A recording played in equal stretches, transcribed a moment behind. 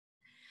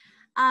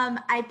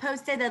I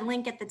posted a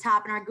link at the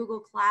top in our Google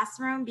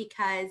Classroom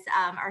because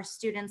our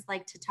students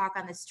like to talk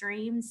on the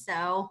stream.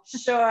 So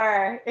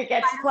sure, it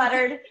gets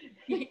cluttered.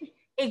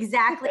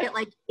 Exactly at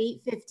like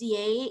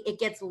 8:58, it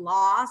gets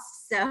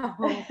lost. So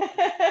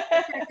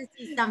start to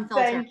see some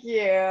filter. Thank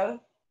you.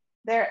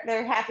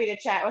 They're happy to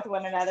chat with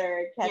one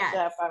another and catch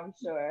up, I'm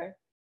sure.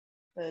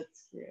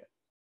 That's cute.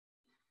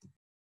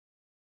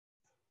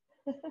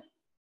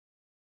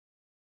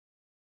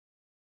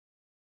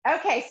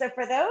 Okay, so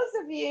for those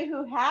of you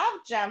who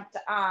have jumped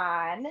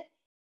on,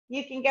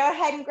 you can go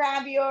ahead and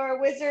grab your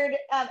Wizard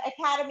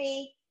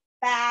Academy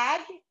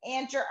bag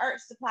and your art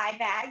supply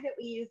bag that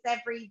we use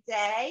every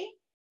day.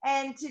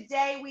 And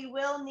today we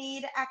will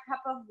need a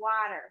cup of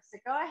water. So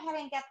go ahead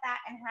and get that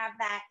and have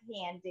that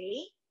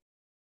handy.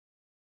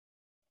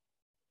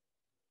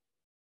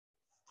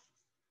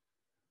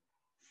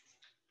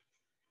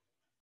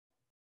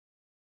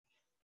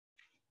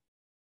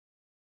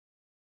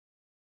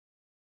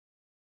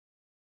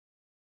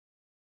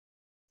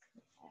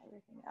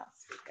 Everything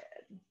else we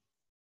good.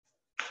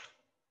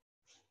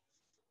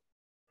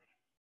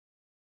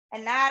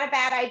 And not a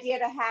bad idea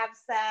to have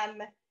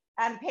some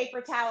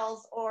paper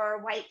towels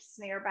or wipes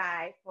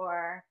nearby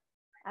for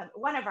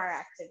one of our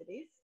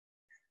activities.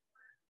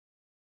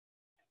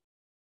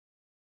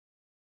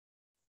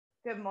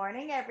 Good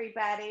morning,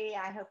 everybody.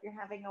 I hope you're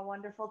having a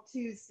wonderful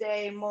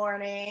Tuesday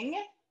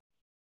morning.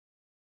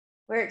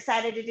 We're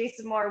excited to do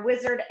some more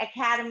Wizard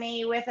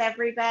Academy with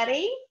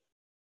everybody.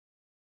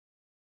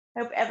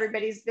 Hope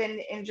everybody's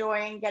been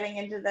enjoying getting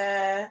into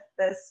the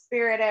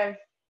spirit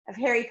of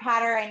Harry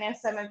Potter. I know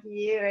some of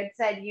you had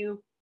said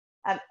you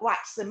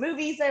watched some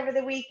movies over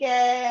the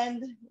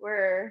weekend.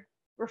 We're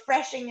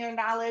refreshing your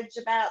knowledge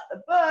about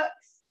the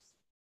books,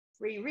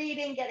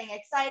 rereading, getting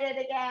excited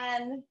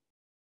again.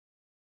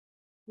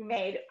 We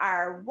made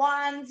our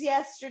wands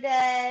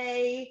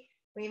yesterday.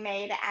 We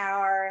made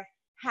our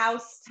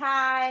house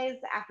ties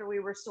after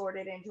we were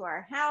sorted into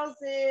our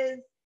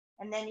houses.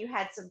 And then you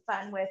had some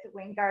fun with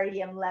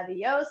Wingardium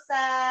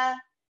Leviosa,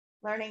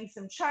 learning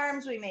some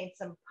charms. We made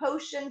some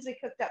potions. We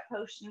cooked up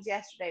potions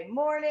yesterday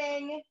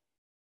morning.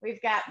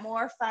 We've got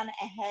more fun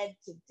ahead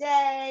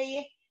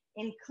today,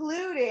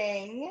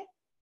 including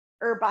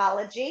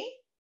herbology,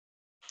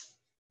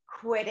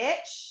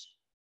 Quidditch,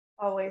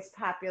 always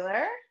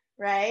popular,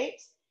 right?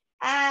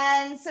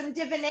 And some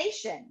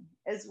divination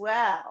as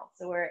well.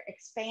 So we're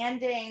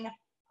expanding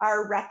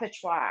our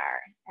repertoire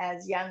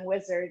as young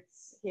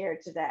wizards here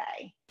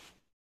today.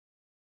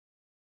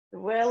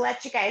 We'll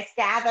let you guys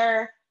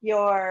gather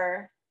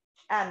your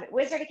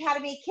Wizard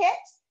Academy kit,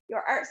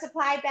 your art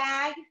supply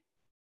bag,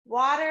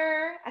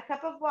 water, a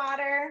cup of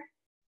water,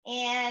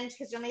 and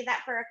because you'll need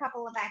that for a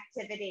couple of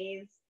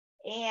activities,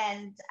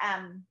 and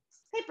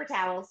paper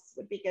towels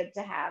would be good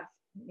to have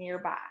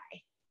nearby.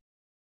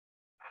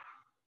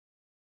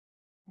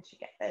 I should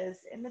get those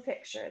in the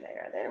picture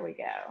there. There we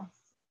go.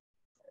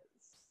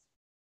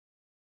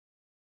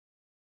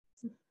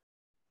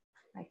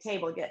 My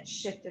table gets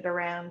shifted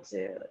around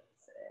too. Let's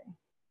see.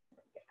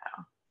 There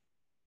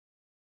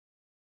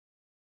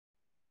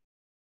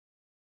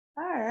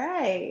we go. All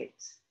right.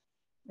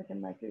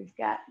 Looking like we've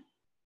got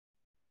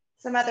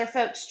some other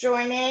folks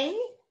joining.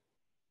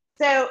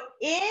 So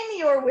in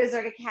your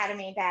Wizard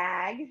Academy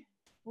bag,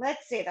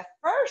 let's see, the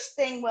first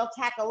thing we'll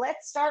tackle,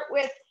 let's start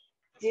with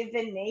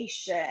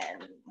divination.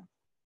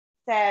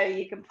 So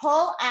you can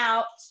pull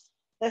out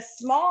the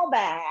small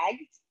bag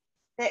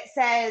that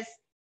says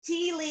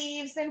tea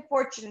leaves and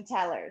fortune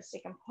tellers.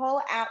 You can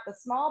pull out the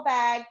small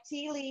bag,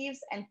 tea leaves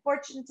and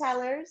fortune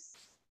tellers.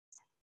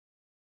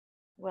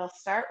 We'll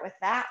start with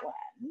that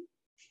one.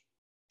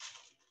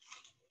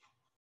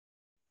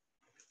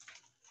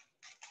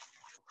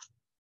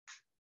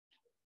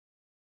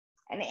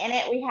 And in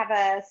it, we have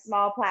a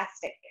small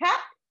plastic cup.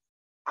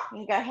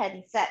 You can go ahead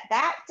and set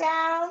that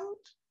down.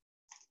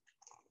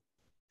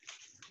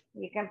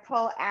 You can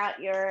pull out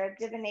your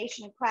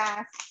divination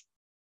class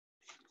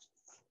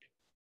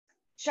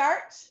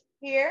chart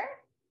here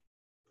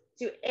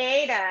to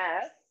aid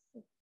us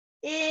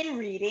in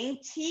reading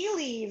tea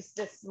leaves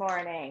this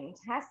morning.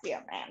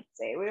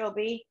 Tasseomancy. We will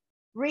be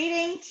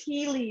reading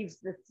tea leaves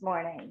this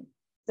morning.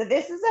 So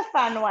this is a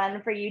fun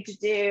one for you to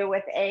do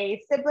with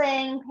a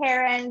sibling,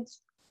 parent,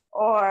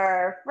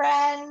 or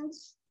friend.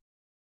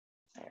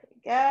 There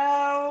we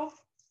go.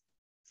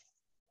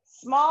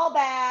 Small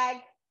bag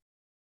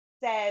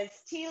says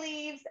tea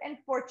leaves and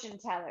fortune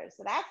tellers.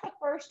 So that's the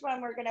first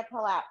one we're going to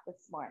pull out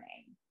this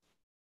morning.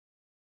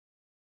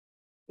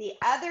 The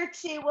other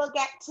two we'll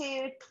get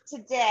to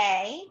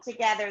today,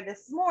 together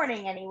this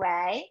morning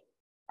anyway,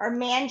 are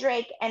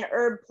mandrake and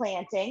herb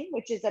planting,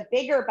 which is a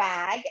bigger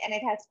bag, and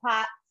it has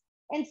pots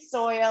and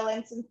soil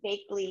and some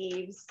fake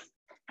leaves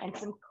and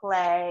some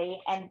clay.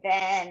 And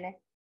then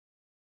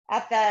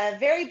at the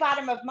very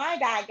bottom of my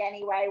bag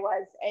anyway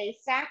was a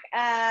stack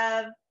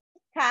of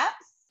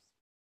cups,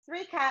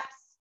 3 cups,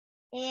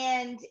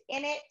 and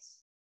in it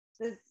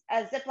is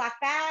a Ziploc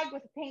bag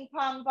with a ping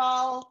pong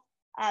ball,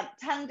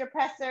 tongue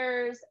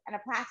depressors, and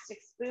a plastic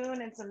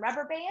spoon and some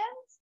rubber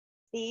bands.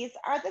 these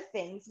are the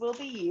things we'll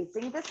be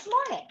using this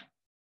morning.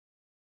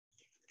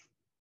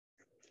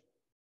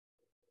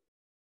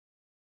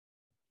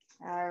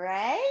 All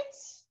right.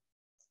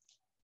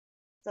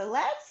 So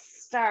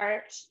let's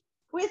start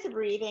with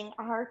reading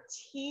our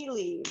tea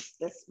leaves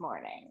this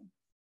morning.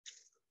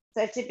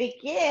 So to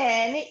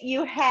begin,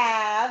 you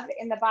have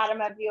in the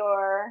bottom of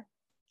your,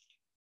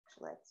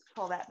 let's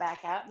pull that back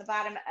out, in the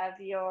bottom of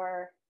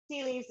your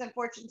tea leaves and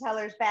fortune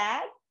tellers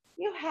bag,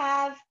 you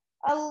have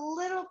a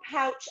little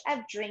pouch of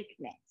drink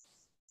mix.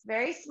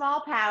 Very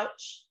small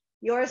pouch.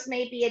 Yours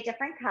may be a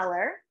different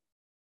color.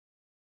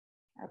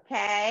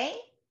 Okay.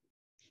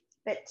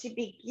 But to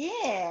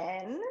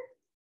begin,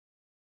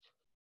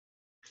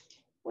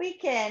 we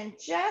can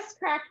just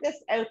crack this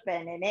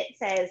open, and it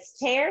says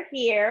tear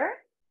here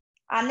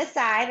on the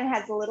side and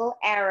has a little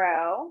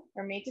arrow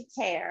for me to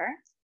tear.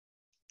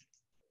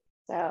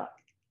 So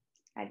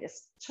I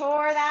just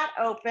tore that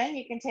open.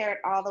 You can tear it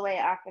all the way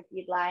off if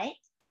you'd like.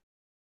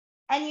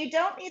 And you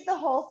don't need the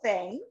whole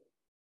thing.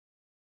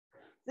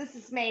 This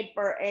is made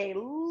for a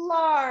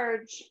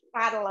large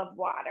bottle of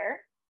water.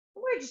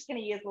 We're just going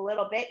to use a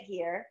little bit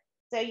here.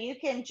 So you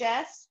can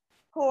just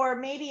pour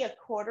maybe a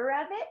quarter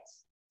of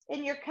it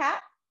in your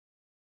cup.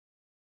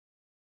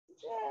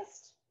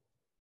 Just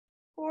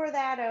pour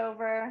that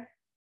over.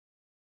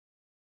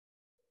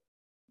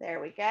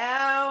 There we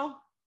go.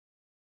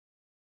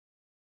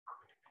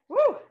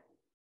 Woo!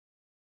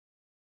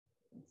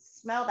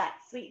 Smell that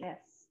sweetness.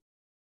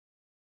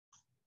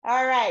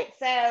 All right,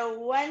 so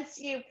once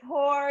you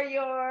pour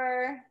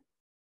your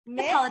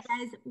mix. I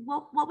apologize.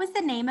 What was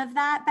the name of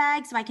that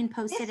bag so I can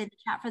post it in the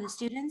chat for the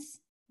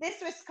students?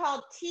 This was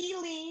called Tea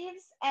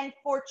Leaves and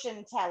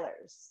Fortune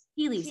Tellers.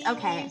 Tea leaves,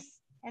 okay. Leaves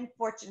and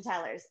Fortune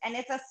Tellers. And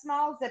it's a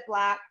small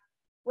Ziploc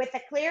with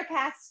a clear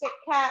plastic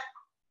cup,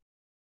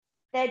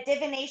 the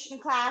divination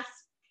class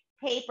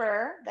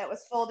paper that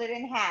was folded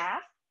in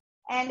half,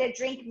 and a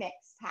drink mix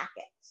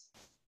packet.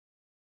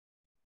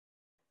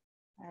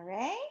 All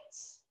right.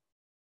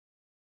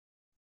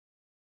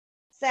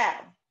 So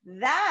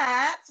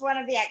that's one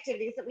of the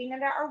activities that we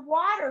need our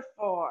water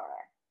for.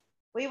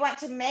 We want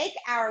to make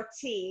our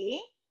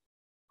tea.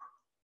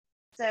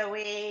 So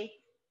we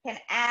can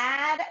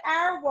add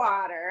our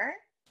water.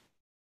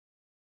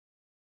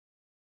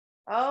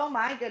 Oh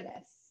my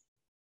goodness.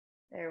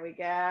 There we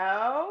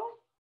go.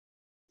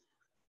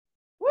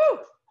 Woo!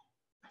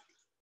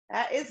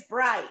 That is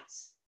bright.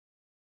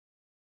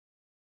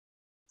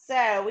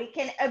 So we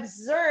can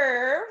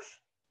observe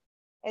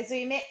as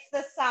we mix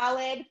the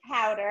solid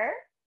powder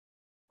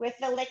with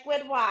the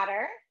liquid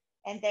water,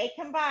 and they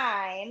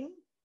combine.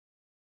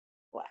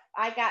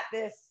 I got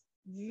this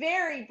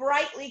very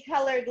brightly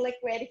colored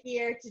liquid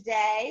here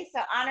today.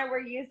 So Anna, we're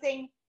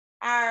using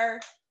our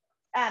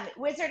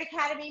Wizard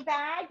Academy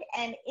bag,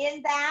 and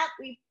in that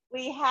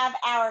we have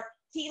our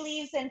tea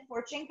leaves and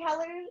fortune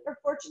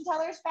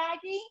tellers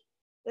baggie.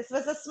 This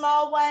was a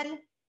small one.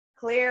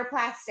 Clear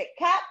plastic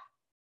cup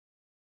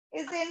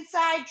is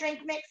inside, drink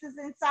mix is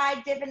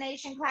inside,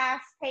 divination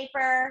class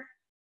paper.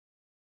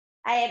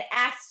 I had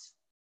asked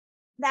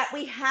that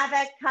we have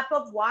a cup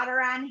of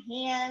water on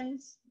hand.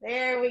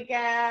 There we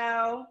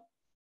go.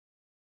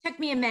 Took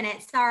me a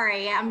minute,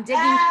 sorry. I'm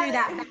digging through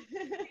that.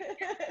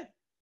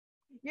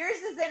 Yours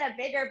is in a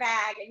bigger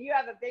bag and you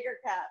have a bigger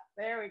cup.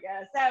 There we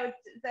go.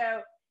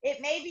 So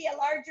it may be a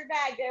larger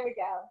bag. There we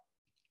go.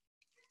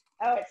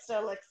 Oh, it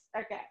still looks,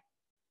 okay.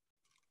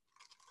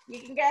 You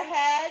can go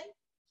ahead,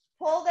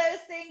 pull those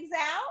things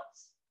out.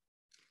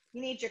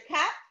 You need your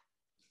cup.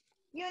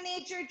 You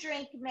need your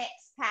drink mix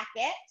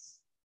packet.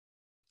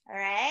 All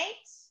right.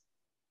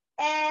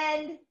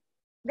 And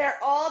they're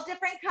all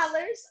different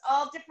colors,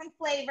 all different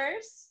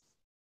flavors.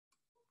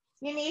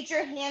 You need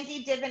your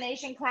handy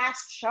divination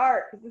class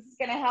chart, because this is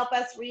going to help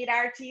us read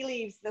our tea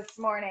leaves this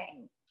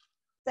morning.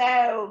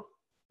 So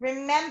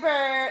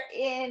remember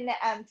in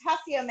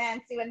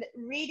Tassiomancy, when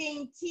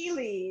reading tea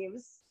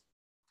leaves,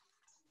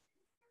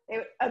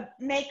 they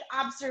make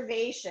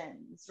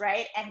observations,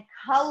 right? And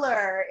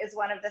color is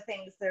one of the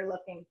things they're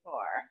looking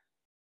for.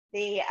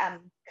 The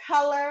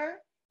color,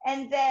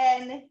 and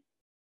then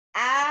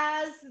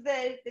as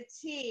the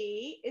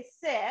tea is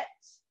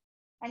sipped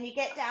and you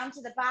get down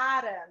to the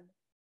bottom,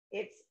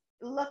 it's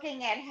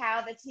looking at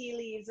how the tea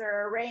leaves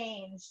are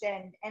arranged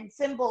and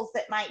symbols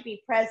that might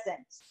be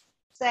present.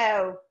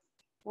 So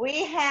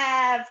we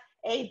have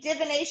a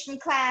divination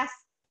class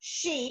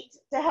sheet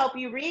to help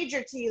you read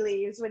your tea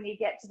leaves when you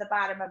get to the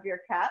bottom of your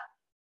cup.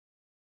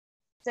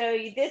 So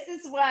this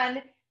is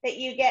one that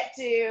you get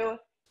to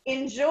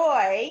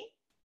enjoy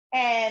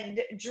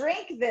and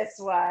drink this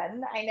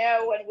one. I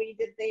know when we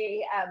did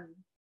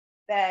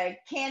the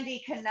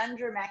candy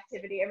conundrum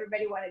activity,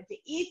 everybody wanted to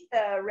eat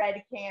the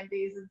red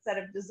candies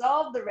instead of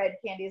dissolve the red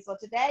candies. Well,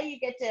 today you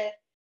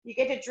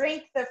get to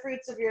drink the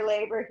fruits of your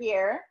labor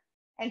here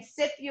and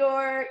sip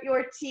your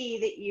tea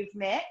that you've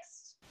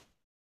mixed,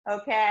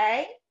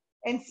 okay,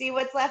 and see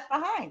what's left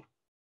behind.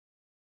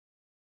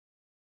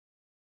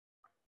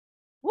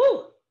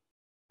 Woo!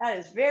 That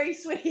is very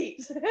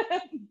sweet.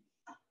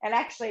 And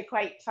actually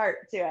quite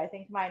tart too. I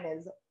think mine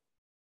is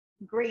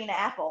green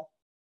apple.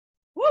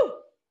 Woo!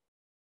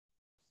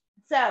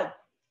 So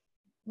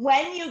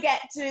when you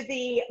get to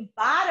the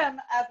bottom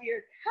of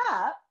your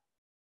cup,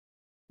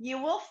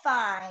 you will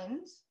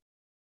find,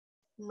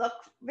 look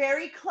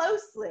very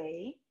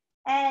closely,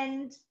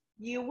 and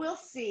you will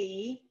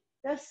see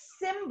the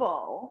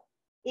symbol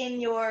in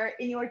your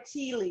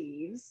tea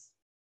leaves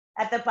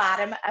at the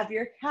bottom of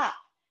your cup.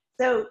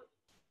 So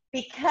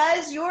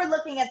because you're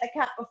looking at the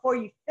cup before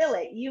you fill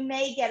it, you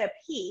may get a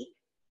peek.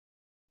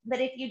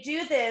 But if you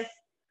do this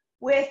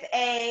with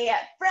a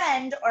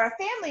friend or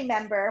a family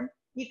member,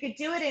 you could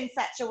do it in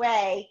such a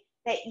way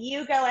that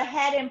you go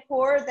ahead and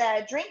pour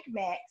the drink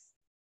mix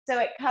so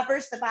it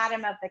covers the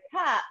bottom of the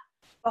cup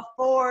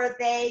before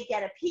they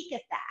get a peek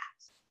at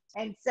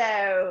that. And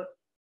so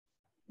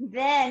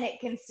then it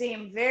can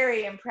seem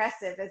very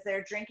impressive as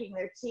they're drinking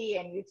their tea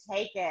and you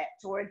take it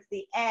towards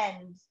the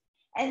end.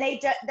 And the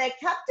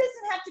cup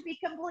doesn't have to be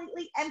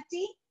completely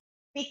empty,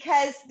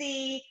 because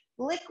the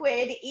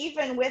liquid,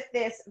 even with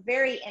this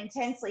very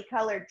intensely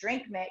colored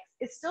drink mix,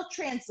 is still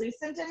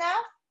translucent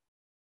enough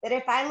that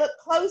if I look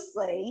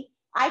closely,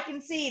 I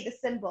can see the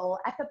symbol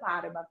at the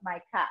bottom of my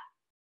cup.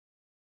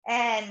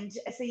 And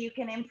so you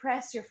can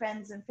impress your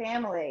friends and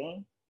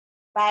family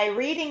by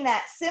reading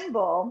that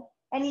symbol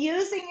and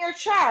using your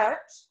chart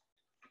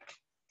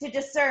to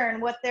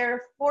discern what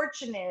their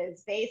fortune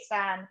is based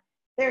on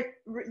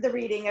the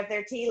reading of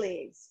their tea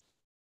leaves.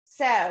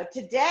 So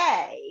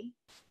today,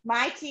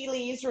 my tea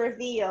leaves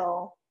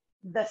reveal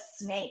the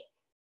snake.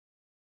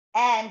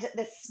 And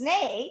the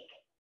snake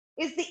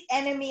is the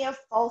enemy of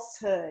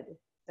falsehood,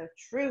 so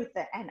truth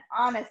and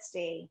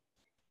honesty.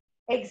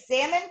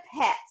 Examine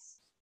pets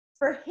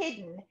for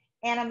hidden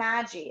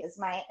animagi is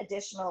my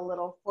additional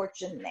little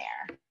fortune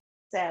there.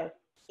 So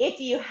if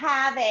you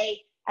have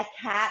a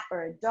cat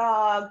or a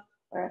dog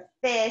or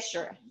a fish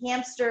or a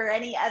hamster or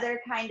any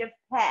other kind of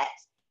pet,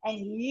 and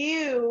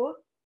you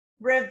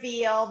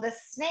reveal the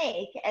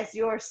snake as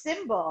your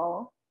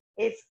symbol,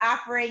 it's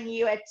offering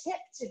you a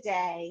tip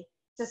today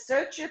to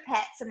search your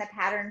pets and the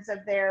patterns of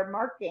their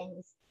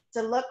markings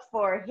to look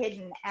for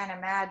hidden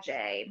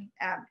animagi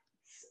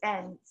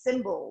and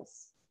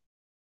symbols.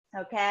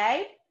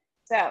 Okay,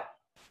 so,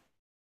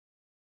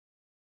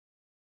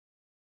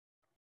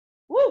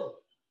 woo!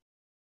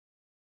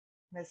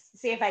 Let's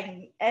see if I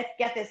can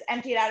get this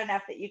emptied out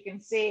enough that you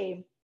can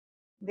see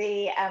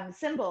the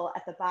symbol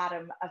at the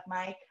bottom of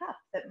my cup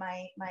that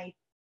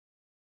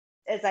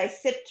as I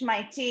sipped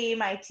my tea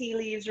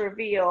leaves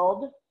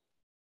revealed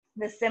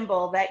the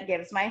symbol that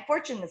gives my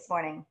fortune this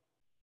morning.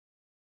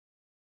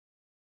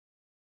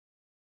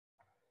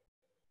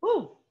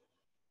 Woo.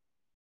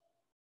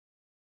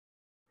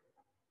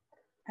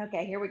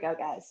 Okay, here we go,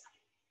 guys.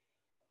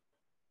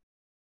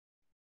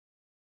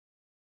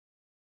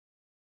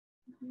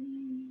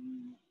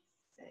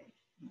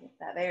 Get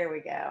that, there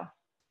we go.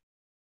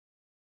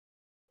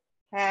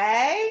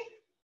 Okay,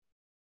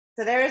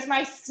 so there's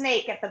my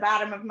snake at the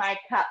bottom of my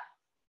cup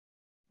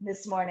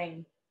this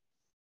morning.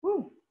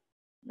 Woo.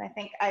 I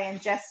think I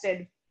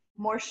ingested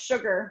more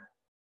sugar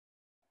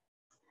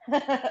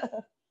than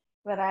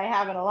I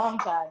have in a long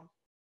time.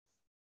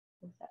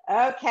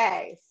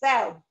 Okay,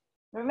 so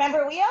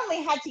remember, we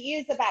only had to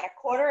use about a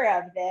quarter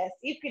of this.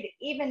 You could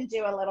even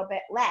do a little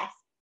bit less.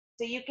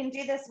 So you can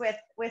do this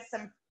with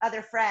some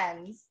other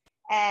friends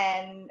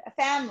and a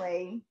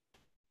family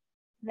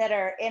that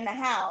are in the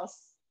house.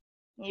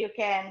 You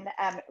can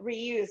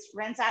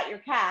rinse out your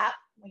cup.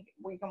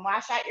 We can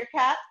wash out your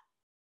cup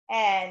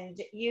and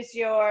use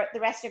the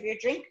rest of your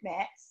drink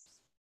mix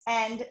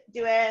and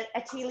do a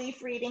tea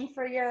leaf reading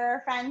for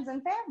your friends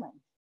and family.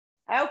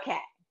 Okay,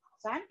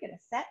 so I'm gonna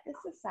set this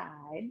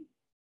aside.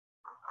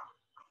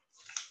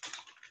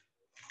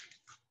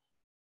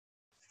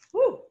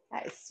 Woo,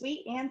 that is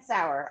sweet and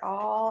sour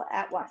all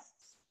at once.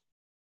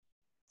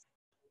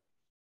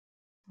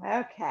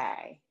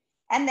 Okay,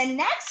 and the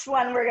next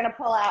one we're gonna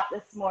pull out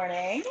this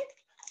morning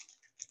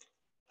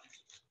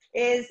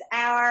is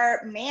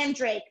our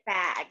mandrake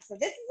bag. So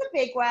this is a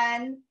big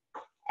one,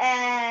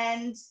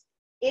 and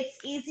it's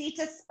easy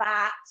to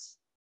spot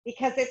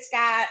because it's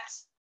got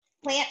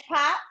plant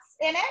pots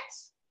in it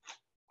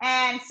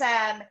and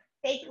some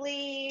fake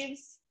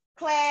leaves,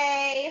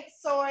 clay,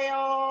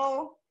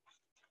 soil.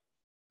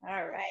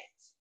 All right.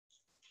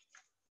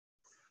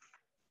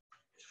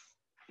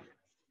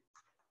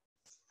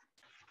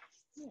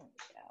 There we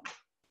go.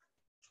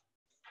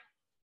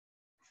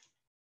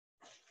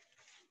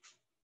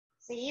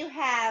 So you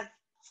have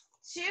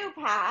 2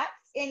 pots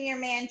in your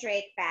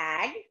mandrake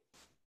bag.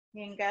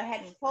 You can go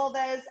ahead and pull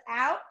those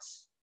out.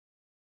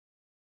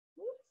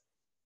 There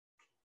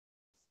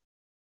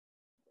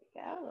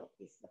we go, a little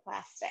piece of the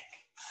plastic.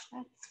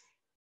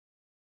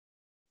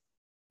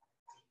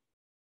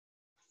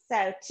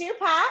 So 2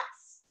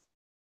 pots.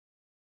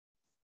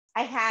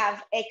 I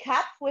have a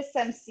cup with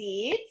some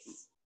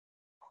seeds.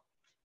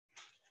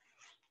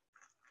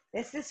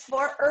 This is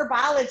for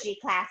herbology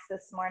class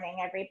this morning,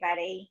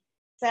 everybody.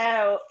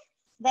 So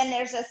then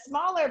there's a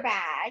smaller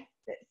bag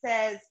that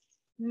says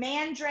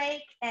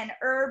mandrake and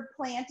herb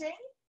planting.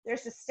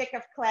 There's a stick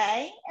of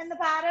clay in the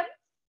bottom.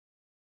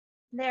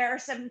 There are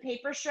some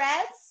paper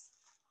shreds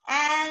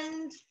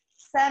and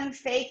some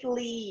fake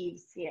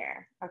leaves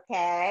here,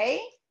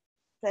 okay?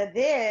 So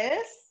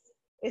this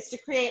is to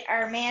create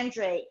our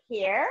mandrake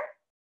here.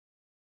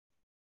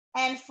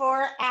 And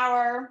for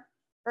our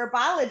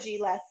herbology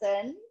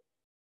lesson,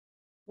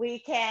 we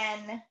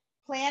can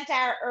plant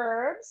our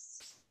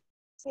herbs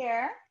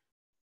here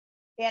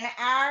in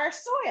our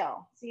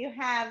soil. So you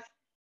have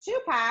 2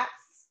 pots.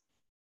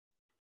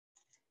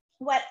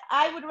 What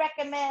I would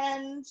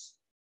recommend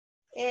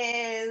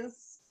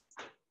is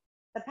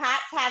the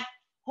pots have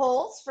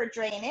holes for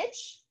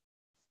drainage.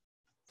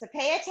 So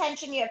pay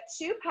attention, you have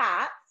 2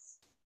 pots.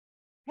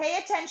 Pay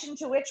attention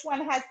to which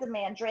one has the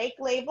mandrake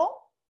label.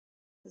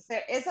 Because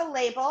there is a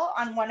label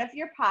on one of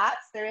your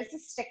pots. There is a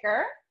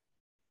sticker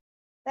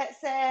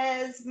that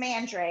says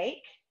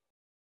mandrake.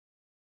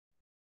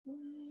 Let's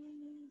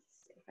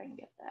see if I can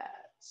get that.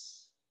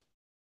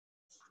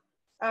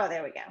 Oh,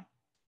 there we go.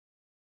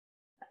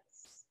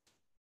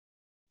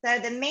 So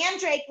the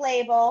mandrake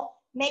label,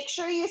 make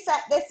sure you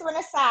set this one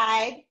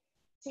aside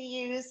to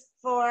use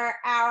for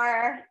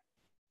our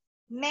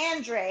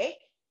mandrake.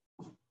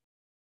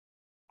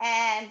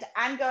 And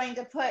I'm going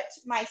to put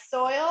my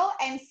soil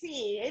and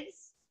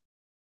seeds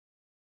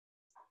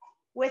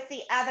with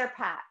the other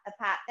pot, the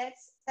pot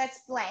that's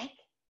blank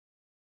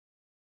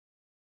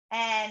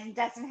and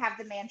doesn't have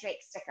the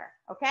mandrake sticker,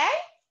 okay?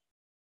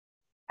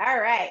 All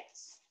right.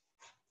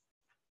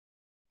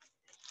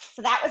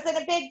 So that was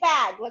in a big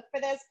bag. Look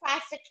for those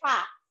plastic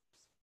pots.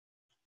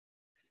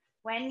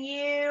 When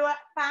you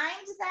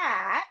find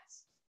that,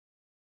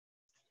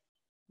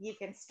 you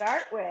can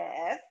start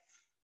with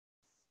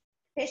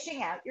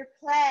fishing out your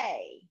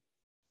clay.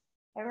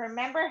 And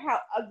remember how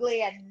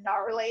ugly and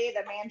gnarly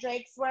the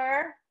mandrakes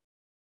were?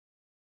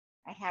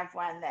 I have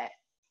one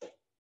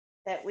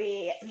that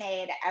we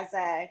made as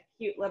a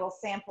cute little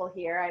sample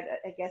here.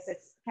 I guess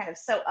it's kind of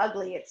so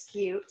ugly, it's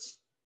cute.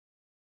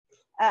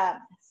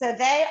 So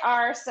they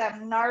are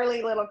some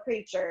gnarly little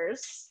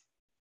creatures.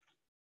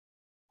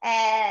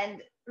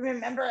 And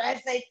remember,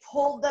 as they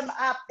pulled them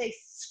up, they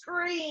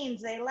screamed.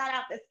 They let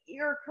out this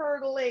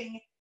ear-curdling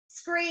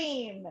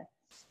scream.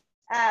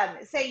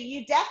 So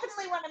you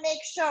definitely want to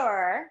make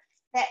sure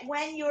that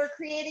when you're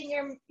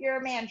creating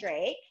your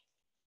mandrake,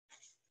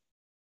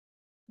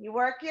 you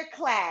work your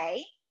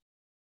clay.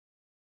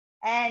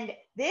 And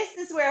this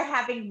is where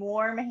having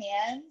warm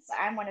hands,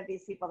 I'm one of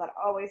these people that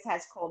always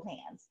has cold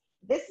hands.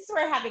 This is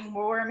where having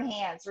warm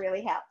hands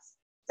really helps.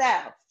 So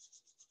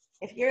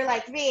if you're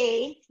like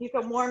me, you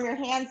can warm your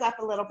hands up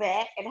a little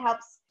bit. It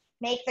helps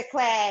make the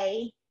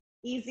clay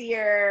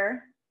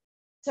easier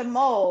to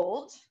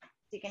mold.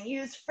 You can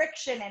use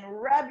friction and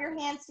rub your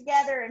hands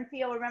together and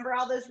feel, remember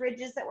all those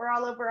ridges that were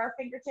all over our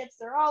fingertips?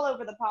 They're all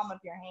over the palm of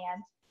your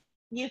hand.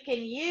 You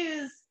can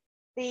use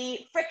the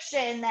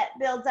friction that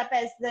builds up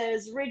as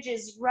those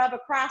ridges rub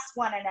across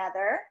one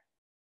another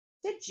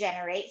to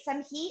generate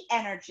some heat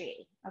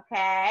energy,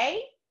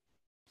 okay?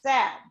 So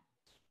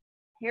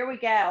here we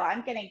go.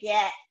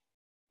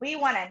 We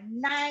want a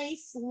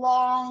nice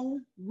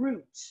long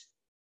root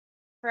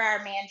for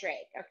our mandrake,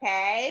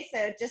 okay?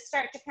 So just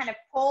start to kind of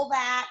pull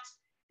that.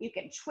 You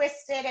can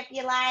twist it if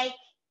you like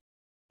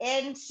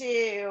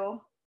into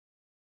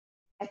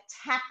a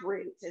tap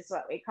root is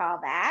what we call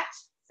that.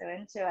 So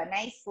into a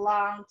nice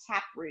long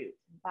tap root.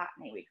 In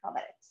botany, we call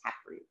that a tap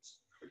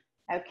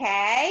root.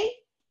 Okay?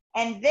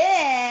 And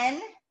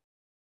then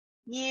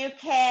you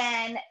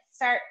can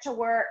start to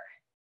work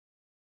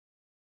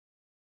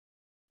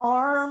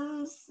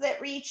arms that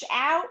reach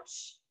out,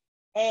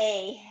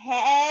 a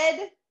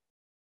head.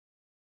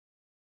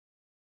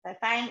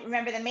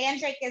 Remember the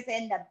mandrake is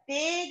in the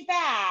big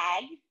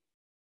bag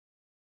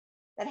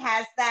that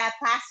has the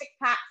plastic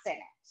pots in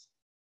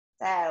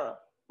it. So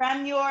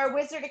from your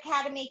Wizard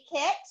Academy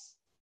kit,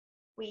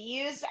 we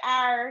used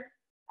our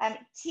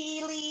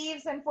tea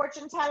leaves and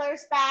fortune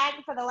tellers bag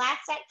for the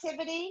last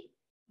activity.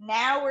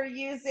 Now we're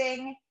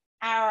using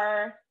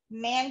our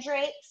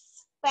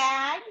mandrakes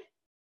bag.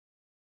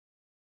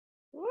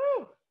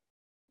 Woo!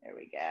 There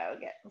we go,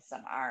 getting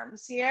some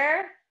arms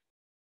here.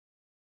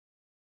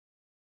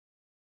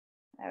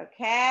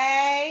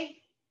 Okay.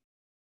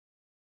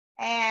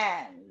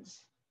 And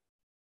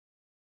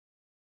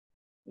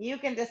you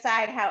can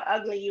decide how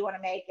ugly you want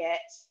to make it,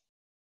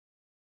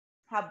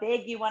 how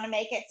big you want to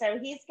make it. So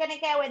he's going to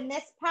go in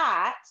this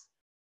pot.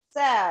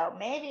 So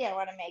maybe I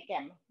want to make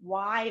him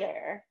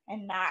wider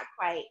and not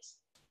quite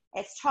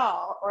as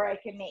tall, or I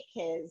can make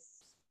his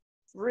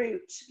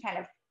root kind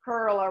of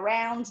curl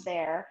around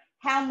there.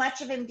 How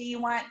much of him do you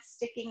want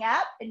sticking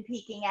up and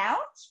peeking out?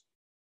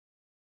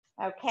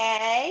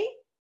 Okay.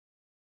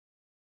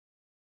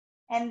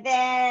 And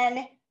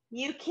then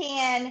you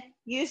can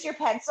use your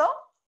pencil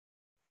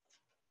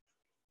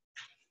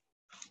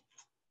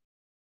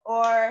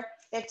or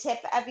the tip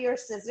of your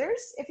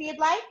scissors, if you'd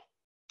like,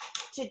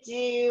 to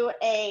do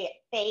a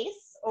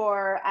face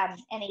or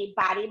any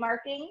body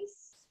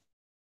markings.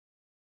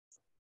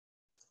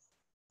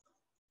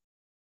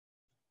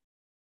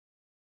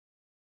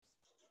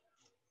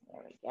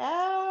 There we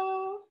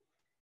go.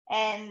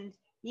 And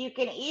you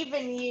can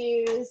even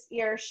use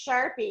your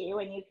Sharpie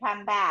when you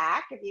come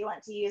back if you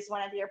want to use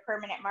one of your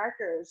permanent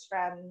markers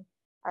from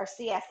our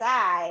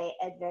CSI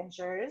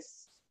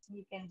adventures.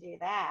 You can do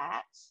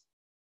that.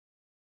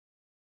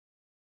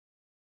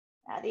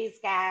 Now these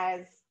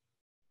guys,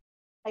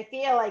 I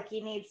feel like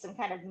you need some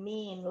kind of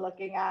mean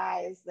looking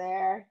eyes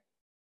there.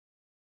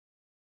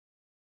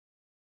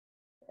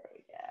 There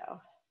we go.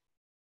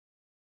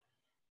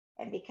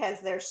 And because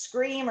they're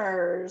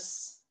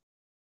screamers,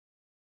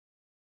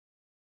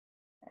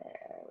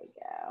 there we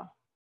go.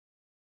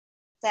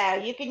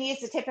 So you can use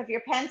the tip of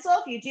your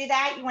pencil. If you do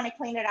that, you want to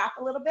clean it off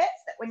a little bit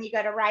so that when you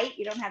go to write,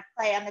 you don't have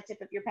clay on the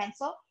tip of your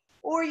pencil.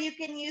 Or you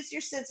can use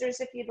your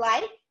scissors if you'd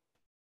like.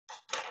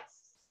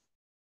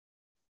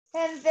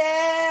 And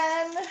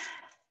then,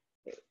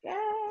 here we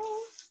go.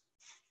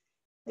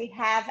 We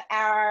have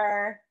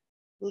our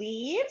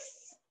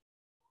leaves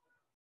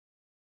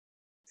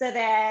so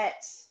that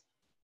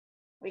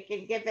we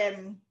can give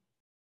him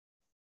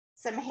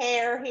some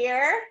hair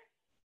here.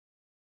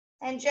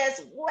 And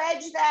just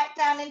wedge that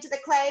down into the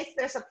clay. So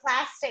there's a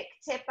plastic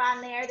tip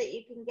on there that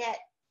you can get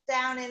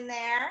down in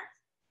there,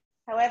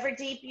 however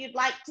deep you'd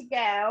like to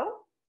go.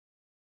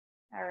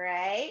 All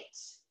right.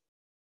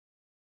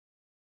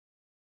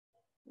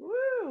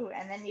 Woo,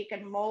 and then you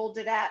can mold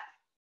it up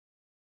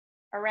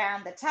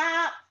around the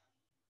top.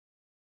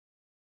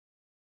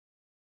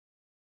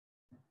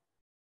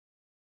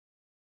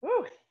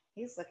 Woo,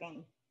 he's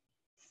looking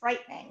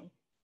frightening.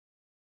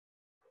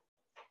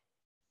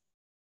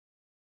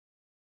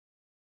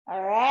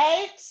 All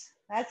right,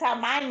 that's how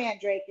my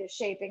mandrake is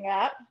shaping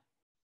up.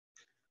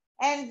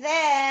 And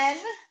then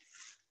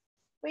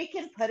we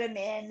can put them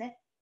in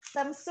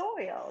some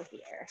soil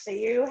here. So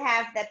you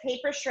have the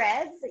paper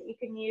shreds that you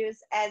can use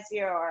as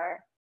your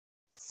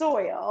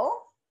soil.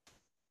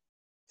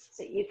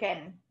 So you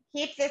can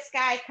keep this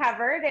guy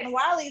covered. And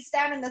while he's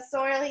down in the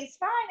soil, he's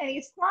fine and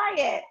he's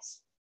quiet.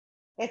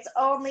 It's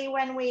only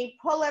when we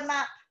pull him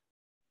up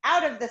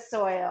out of the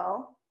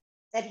soil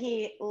that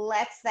he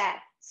lets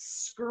that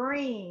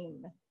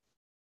scream.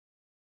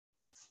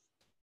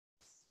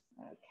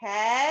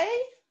 Okay.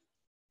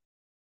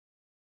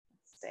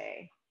 Let's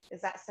see.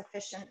 Is that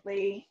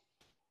sufficiently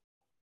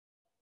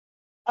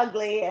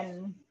ugly?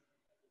 And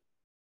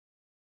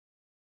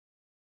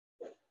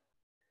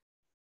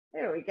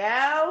there we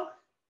go.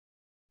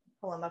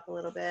 Pull him up a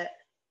little bit.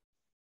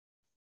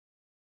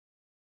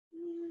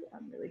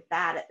 I'm really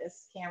bad at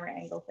this camera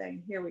angle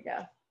thing. Here we go.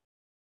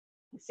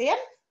 You see him?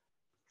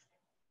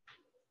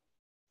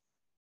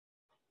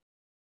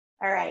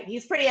 All right,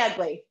 he's pretty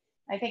ugly.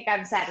 I think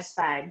I'm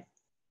satisfied.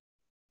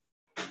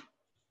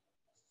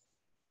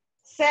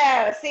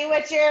 So see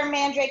what your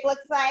mandrake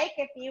looks like.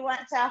 If you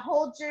want to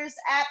hold yours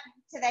up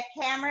to the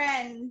camera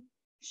and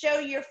show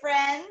your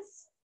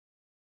friends,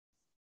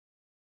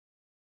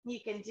 you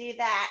can do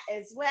that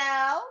as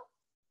well.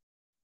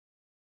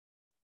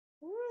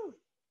 Woo.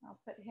 I'll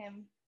put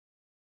him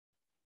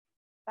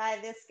by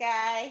this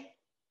guy.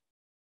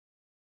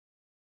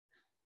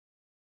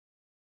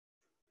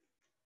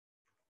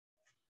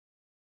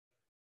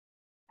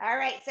 All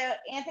right, so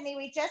Anthony,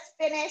 we just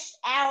finished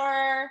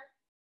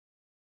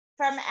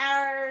from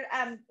our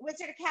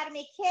Wizard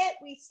Academy kit.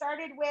 We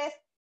started with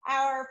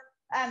our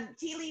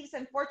tea leaves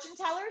and fortune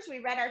tellers. We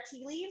read our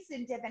tea leaves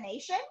in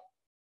divination.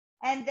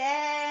 And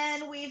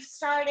then we've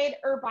started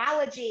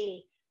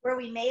herbology, where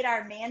we made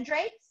our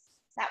mandrakes.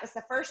 That was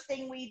the first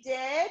thing we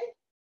did.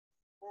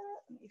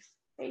 Let me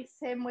face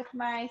him with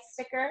my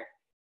sticker.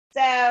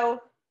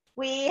 So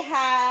we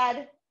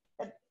had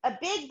a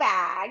big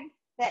bag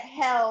that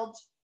held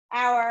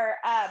our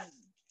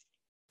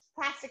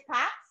plastic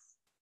pots.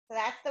 So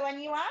that's the one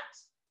you want,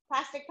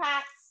 plastic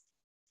pots.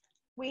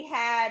 We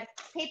had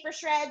paper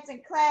shreds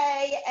and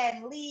clay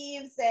and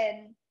leaves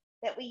and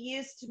that we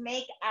used to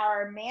make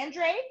our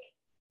mandrake.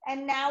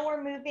 And now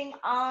we're moving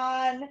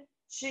on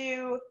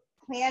to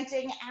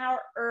planting our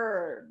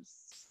herbs,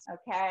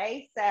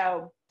 okay?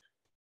 So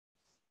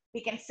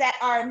we can set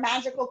our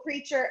magical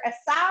creature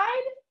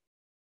aside,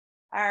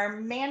 our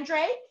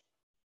mandrake.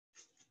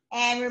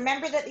 And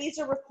remember that these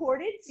are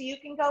recorded, so you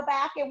can go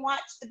back and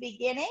watch the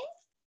beginning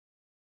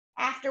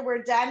after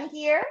we're done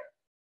here.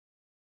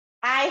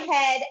 I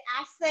had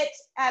asked that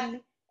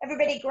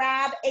everybody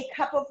grab a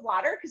cup of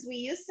water because we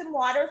used some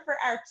water for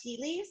our tea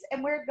leaves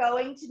and we're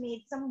going to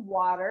need some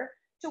water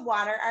to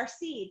water our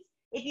seeds.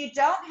 If you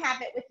don't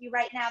have it with you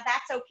right now,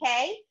 that's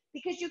okay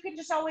because you can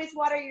just always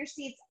water your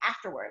seeds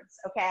afterwards,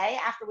 okay,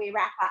 after we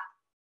wrap up.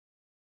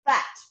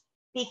 But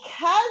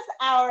because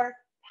our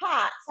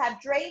pots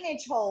have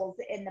drainage holes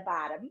in the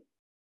bottom,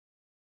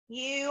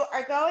 you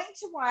are going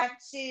to want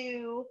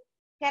to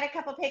get a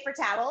couple paper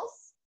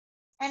towels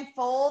and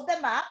fold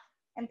them up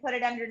and put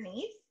it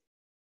underneath.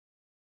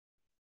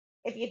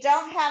 If you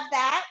don't have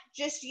that,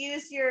 just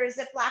use your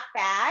Ziploc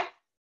bag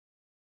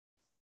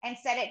and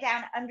set it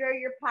down under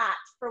your pot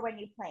for when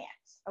you plant,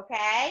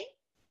 okay?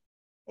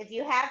 If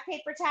you have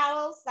paper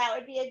towels, that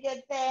would be a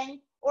good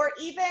thing, or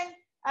even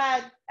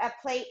a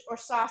plate or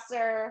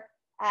saucer,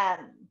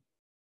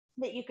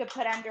 that you could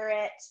put under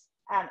it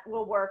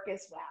will work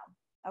as well.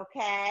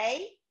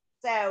 Okay,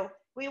 so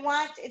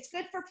it's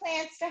good for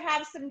plants to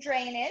have some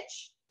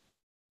drainage,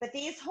 but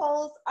these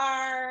holes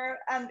are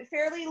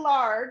fairly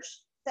large.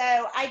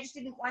 So I just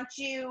didn't want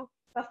you,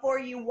 before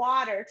you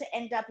water, to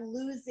end up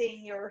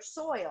losing your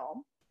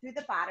soil through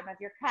the bottom of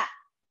your cup.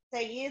 So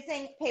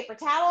using paper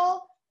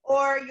towel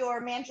or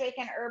your mandrake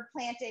and herb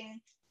planting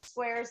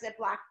square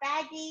Ziploc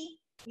baggie,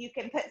 you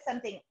can put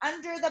something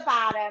under the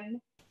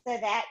bottom so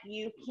that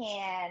you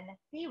can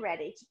be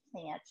ready to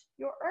plant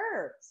your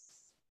herbs.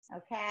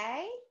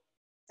 Okay,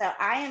 so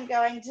I am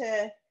going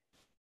to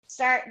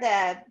start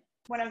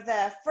one of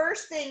the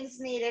first things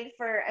needed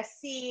for a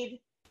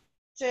seed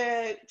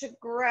to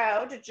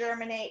grow, to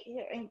germinate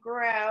and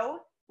grow.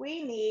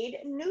 We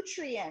need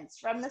nutrients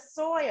from the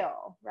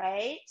soil,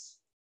 right?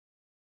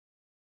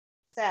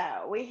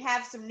 So we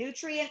have some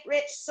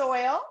nutrient-rich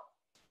soil,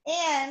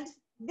 and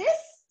this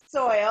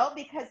soil,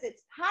 because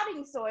it's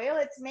potting soil,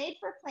 it's made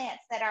for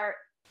plants that are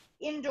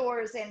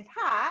indoors in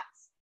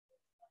pots,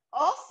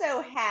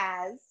 also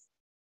has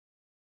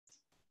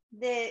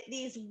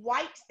these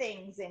white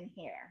things in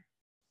here.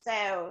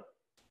 So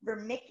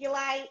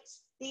vermiculite,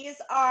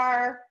 these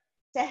are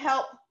to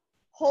help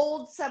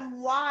hold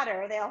some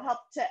water. They'll help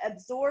to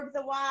absorb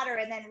the water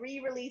and then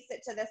re-release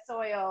it to the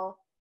soil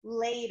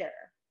later.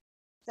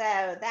 So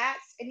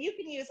and you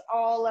can use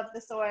all of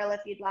the soil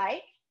if you'd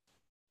like.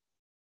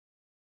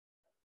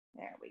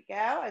 There we go.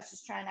 I was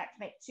just trying not to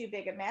make too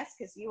big a mess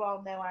because you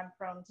all know I'm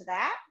prone to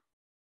that.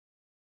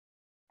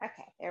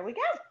 Okay, there we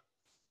go.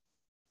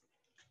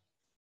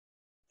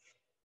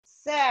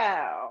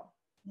 So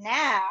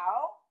now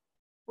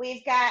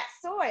we've got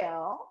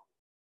soil.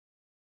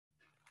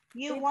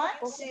 You want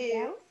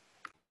to,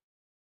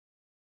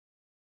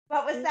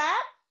 what was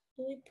that?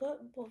 Do we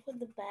put both of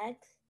the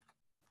bags?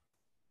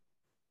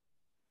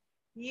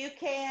 You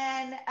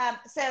can,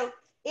 so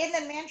in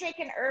the mandrake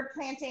and herb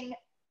planting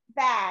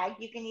bag,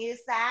 you can use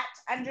that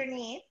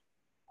underneath,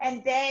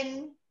 and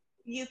then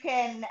you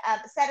can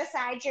set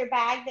aside your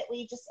bag that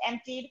we just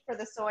emptied for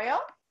the soil.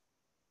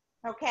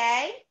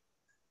 Okay,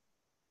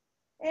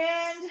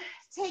 and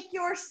take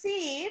your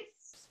seeds.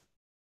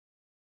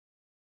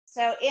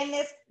 So in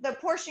the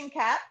portion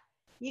cup,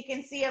 you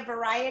can see a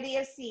variety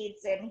of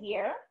seeds in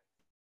here.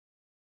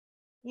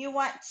 You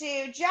want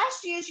to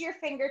just use your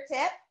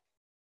fingertip,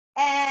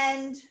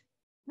 and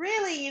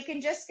really you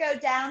can just go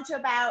down to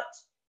about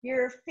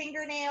your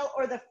fingernail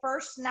or the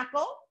first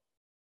knuckle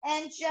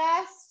and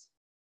just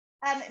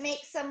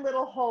make some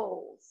little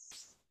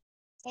holes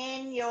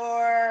in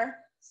your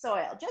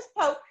soil. Just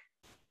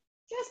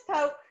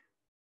poke,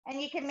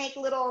 and you can make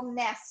little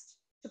nests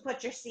to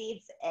put your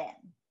seeds in.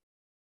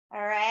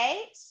 All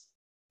right,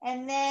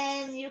 and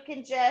then you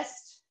can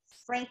just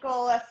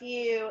sprinkle a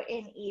few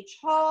in each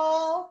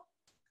hole.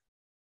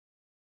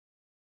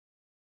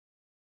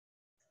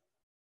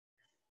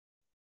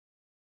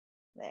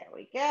 There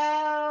we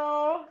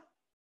go.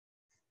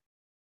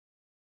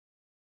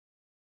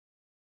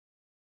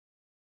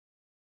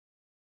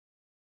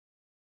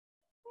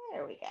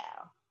 There we go.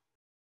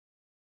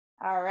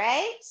 All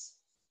right,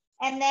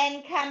 and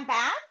then come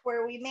back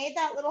where we made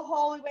that little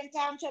hole. We went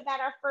down to about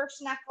our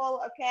first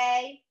knuckle,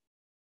 okay?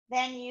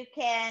 Then you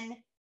can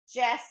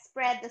just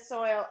spread the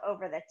soil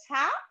over the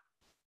top.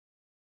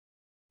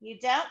 You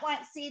don't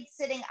want seeds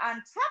sitting on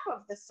top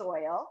of the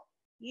soil.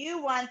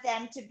 You want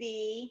them to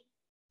be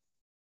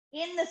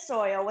in the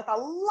soil with a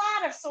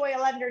lot of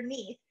soil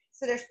underneath.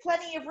 So there's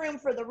plenty of room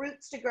for the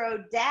roots to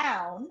grow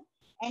down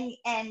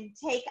and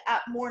take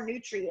up more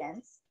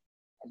nutrients.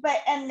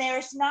 And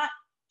there's not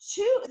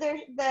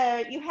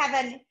you have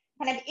a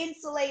kind of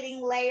insulating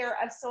layer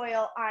of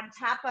soil on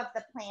top of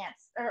the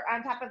plants, or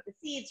on top of the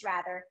seeds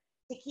rather,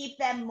 to keep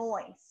them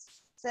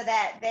moist so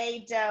that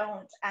they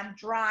don't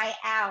dry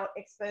out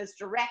exposed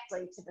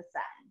directly to the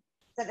sun.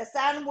 So the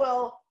sun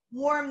will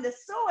warm the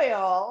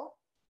soil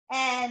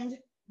and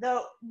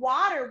the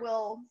water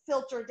will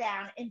filter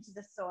down into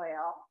the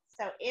soil.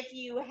 So if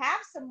you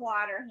have some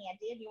water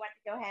handy and you want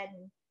to go ahead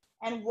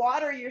and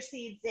water your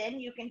seeds in,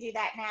 you can do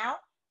that now.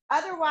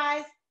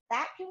 Otherwise,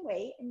 that can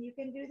wait and you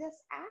can do this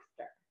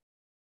after.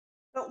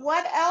 But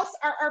what else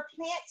are our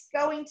plants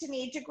going to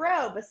need to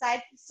grow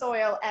besides the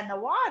soil and the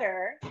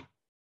water?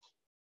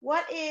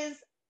 What is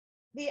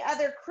the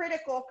other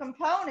critical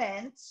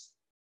component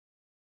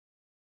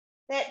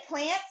that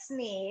plants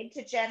need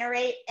to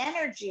generate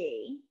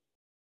energy?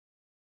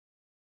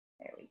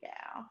 There we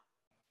go.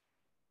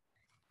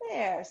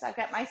 There, so I've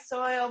got my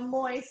soil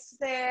moist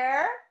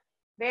there.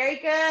 Very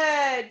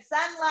good,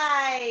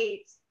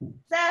 sunlight.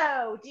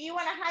 So, do you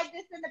want to hide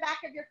this in the back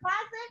of your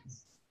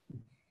closet?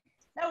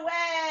 No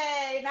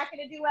way, not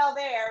gonna do well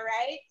there,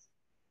 right?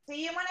 So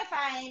you wanna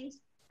find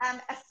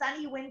a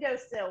sunny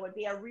windowsill would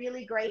be a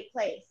really great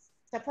place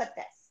to put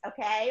this,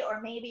 okay?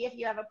 Or maybe if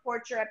you have a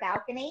porch or a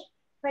balcony,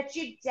 but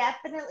you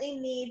definitely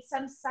need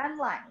some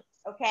sunlight,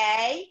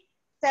 okay?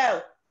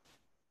 So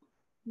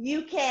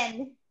you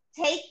can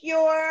take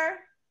your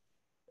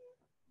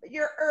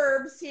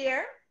herbs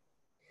here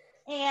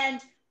and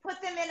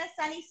put them in a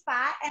sunny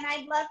spot, and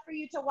I'd love for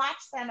you to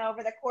watch them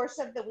over the course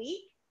of the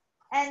week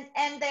and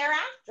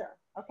thereafter,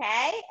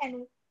 okay?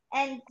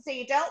 And so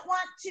you don't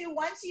want to,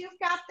 once you've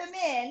got them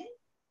in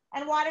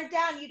and watered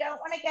down, you don't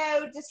want to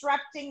go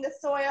disrupting the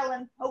soil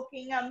and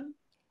poking them.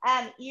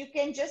 You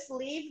can just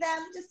leave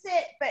them to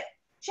sit, but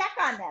check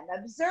on them,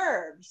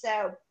 observe.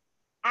 So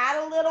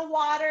add a little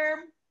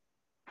water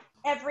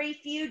every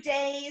few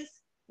days.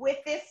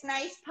 With this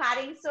nice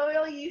potting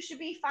soil, you should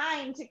be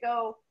fine to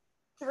go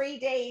 3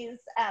 days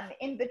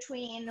in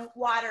between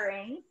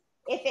watering.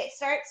 If it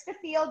starts to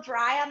feel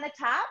dry on the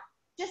top,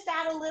 just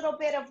add a little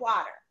bit of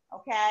water,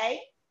 okay?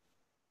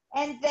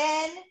 And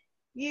then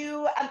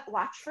you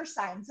watch for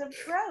signs of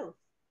growth.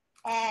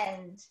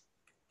 And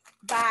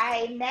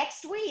by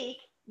next week,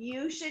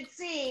 you should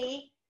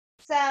see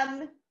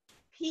some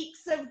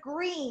peaks of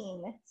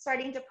green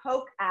starting to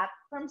poke up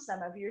from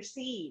some of your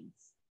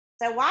seeds.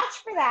 So watch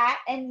for that.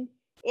 And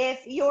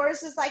if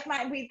yours is like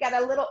mine, you've got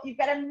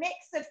a mix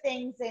of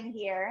things in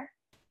here.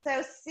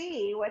 So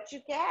see what you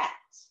get.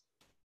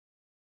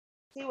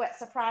 See what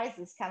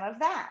surprises come of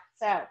that.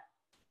 So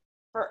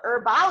for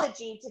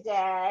herbology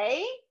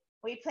today,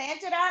 we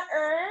planted our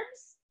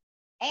herbs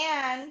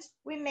and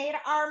we made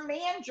our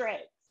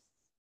mandrakes.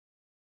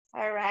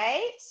 All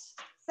right.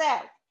 So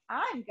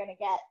I'm gonna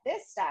get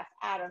this stuff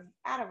out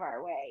of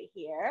our way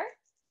here.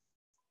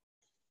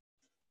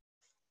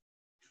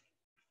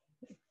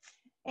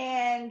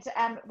 And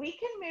we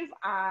can move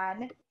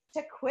on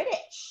to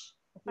Quidditch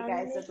if you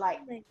guys would like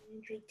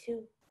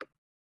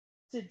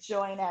to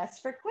join us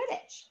for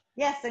Quidditch.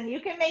 Yes, and you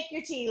can make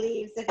your tea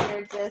leaves if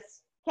you're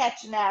just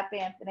catching up,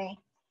 Anthony.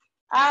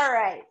 All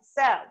right,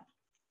 so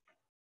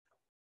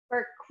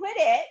for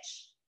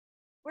Quidditch,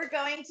 we're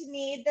going to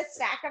need the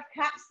stack of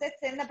cups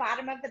that's in the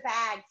bottom of the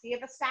bag. So you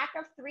have a stack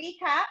of 3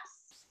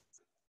 cups,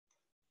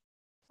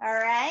 all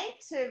right,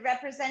 to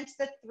represent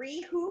the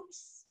 3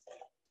 hoops.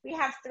 We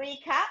have 3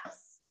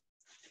 cups.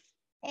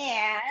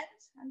 And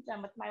I'm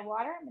done with my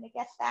water. I'm going to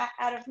get that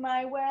out of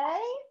my way.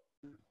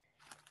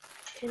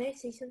 Can I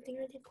say something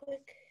really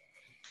quick?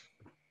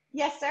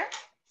 Yes, sir.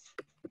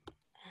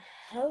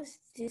 How is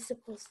this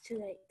supposed to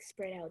like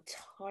spread out? It's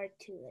hard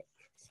to like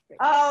spread.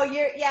 Oh,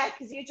 yeah,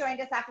 because you joined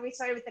us after we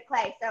started with the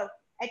clay. So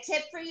a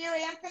tip for you,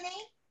 Anthony,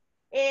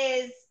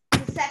 is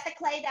to set the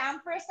clay down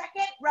for a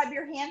second, rub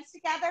your hands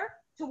together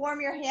to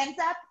warm your hands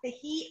up. The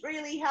heat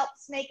really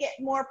helps make it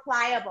more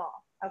pliable,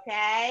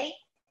 okay?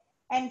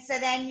 And so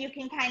then you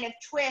can kind of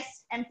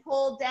twist and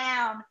pull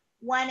down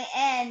one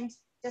end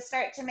to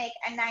start to make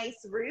a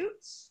nice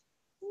root.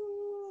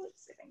 Ooh,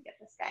 let's see if I can get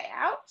this guy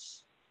out.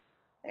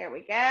 There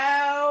we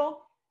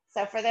go.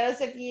 So for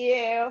those of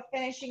you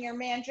finishing your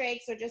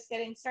mandrakes or just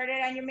getting started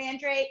on your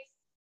mandrakes,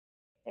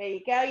 there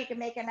you go. You can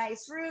make a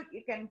nice root.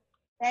 You can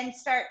then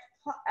start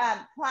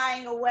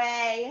plying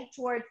away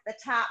towards the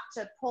top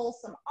to pull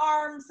some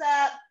arms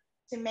up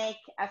to make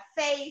a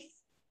face.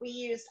 We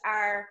used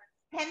our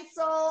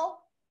pencil,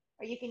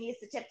 or you can use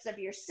the tips of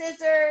your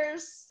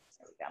scissors.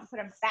 There we go. I'm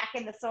putting him back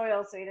in the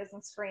soil so he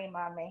doesn't scream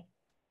on me.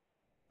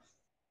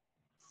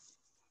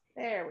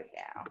 There we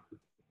go.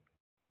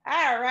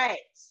 All right.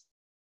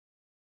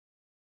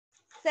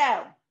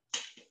 So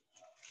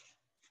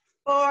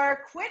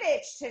for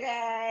Quidditch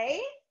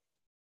today,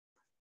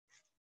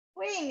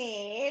 we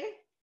need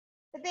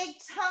the big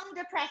tongue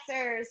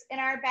depressors in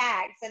our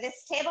bag. So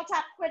this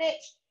tabletop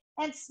Quidditch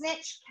and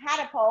snitch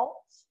catapult.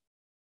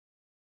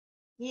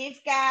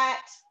 You've got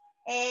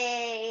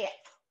 3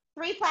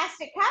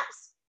 plastic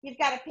cups. You've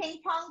got a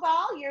ping pong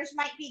ball. Yours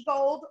might be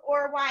gold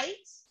or white.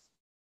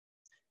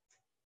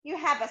 You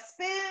have a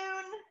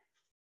spoon.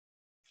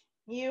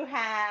 You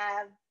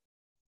have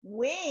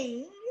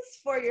wings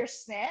for your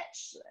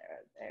snitch.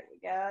 There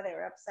we go. They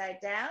were upside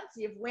down.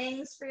 So you have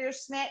wings for your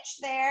snitch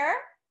there.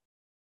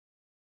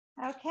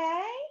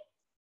 Okay.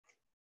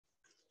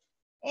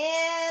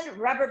 And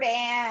rubber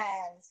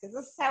bands, because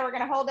this is how we're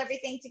going to hold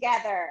everything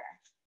together.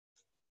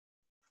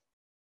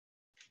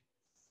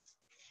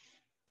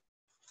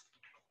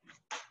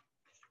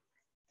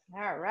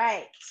 All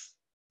right.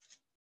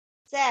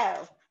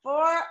 So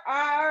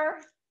for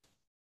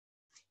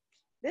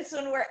this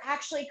one, we're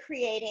actually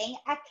creating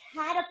a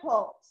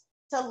catapult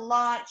to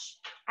launch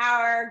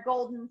our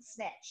golden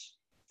snitch.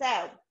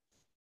 So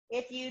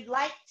if you'd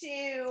like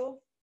to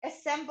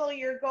assemble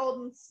your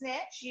golden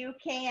snitch, you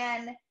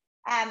can,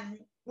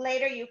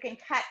 later you can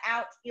cut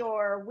out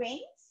your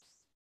wings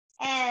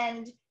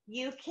and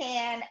you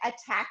can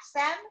attach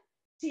them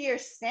to your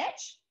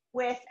snitch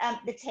with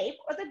the tape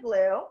or the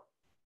glue.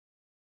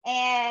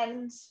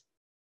 And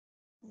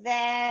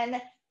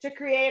then to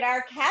create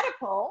our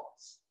catapult,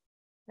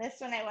 this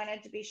one I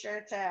wanted to be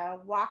sure to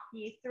walk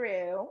you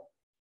through.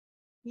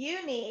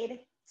 You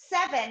need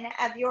 7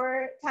 of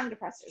your tongue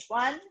depressors.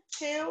 1,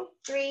 2,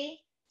 3,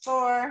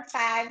 4,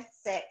 5,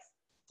 6,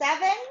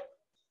 7.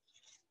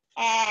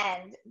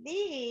 And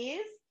these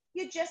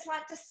you just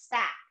want to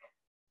stack.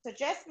 So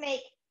just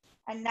make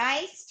a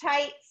nice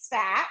tight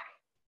stack.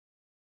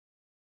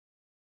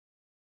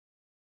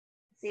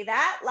 See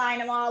that? Line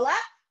them all up.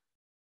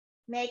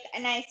 Make a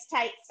nice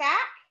tight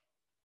stack.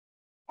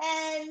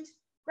 and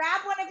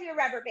grab one of your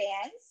rubber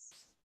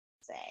bands,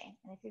 say,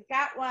 and if you've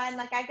got one,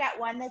 like I've got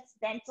one that's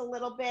bent a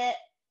little bit,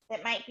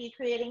 that might be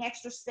creating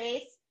extra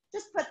space,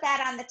 just put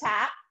that on the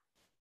top.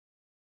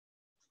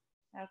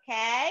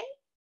 Okay.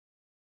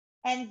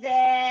 And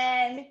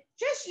then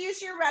just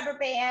use your rubber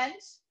band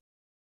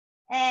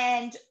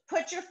and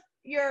put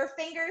your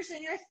fingers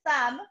and your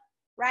thumb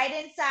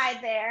right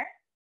inside there.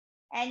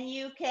 And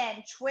you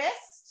can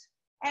twist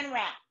and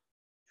wrap,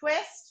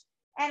 twist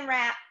and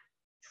wrap,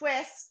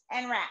 twist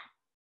and wrap.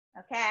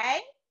 Okay.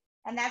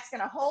 And that's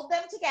going to hold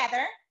them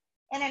together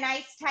in a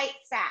nice tight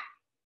stack.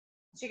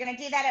 So you're going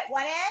to do that at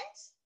one end,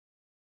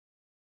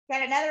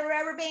 get another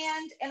rubber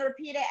band, and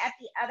repeat it at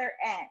the other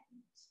end.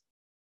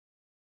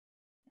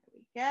 There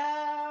we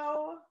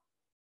go.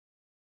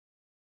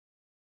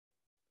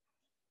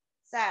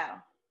 So,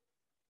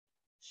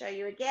 show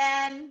you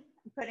again.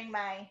 I'm putting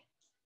my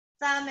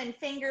thumb and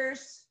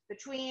fingers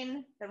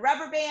between the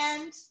rubber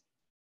band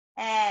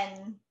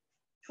and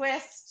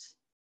twist,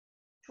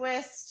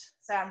 twist.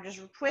 So I'm just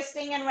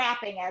twisting and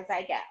wrapping as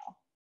I go.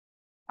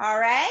 All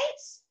right.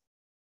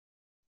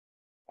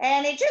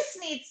 And it just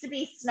needs to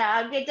be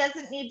snug. It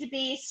doesn't need to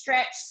be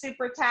stretched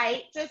super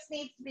tight, just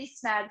needs to be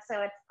snug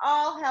so it's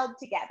all held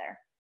together.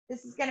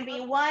 This is going to be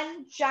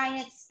one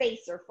giant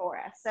spacer for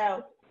us.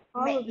 So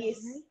All of them, right?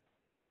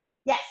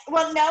 Yes,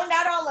 well, no,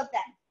 not all of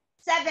them,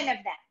 7 of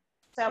them.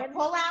 So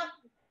pull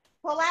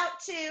out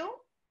 2,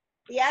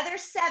 the other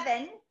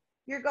 7,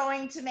 you're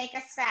going to make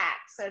a stack.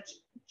 So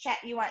check,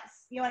 you want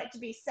it to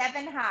be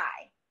 7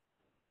 high.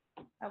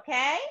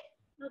 Okay?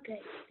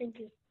 Okay, thank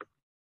you.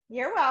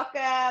 You're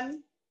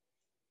welcome.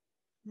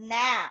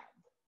 Now,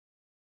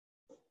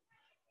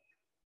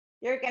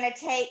 you're going to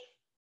take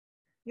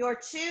your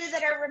 2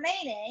 that are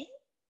remaining,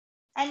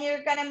 and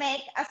you're going to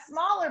make a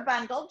smaller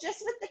bundle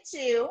just with the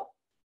 2.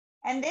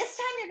 And this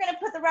time you're going to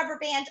put the rubber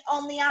band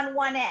only on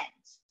one end.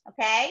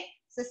 Okay?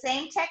 So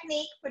same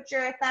technique, put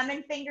your thumb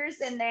and fingers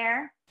in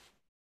there.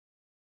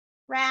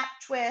 Wrap,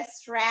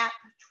 twist,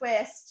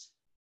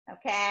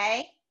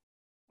 okay?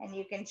 And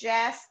you can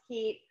just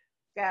keep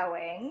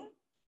going.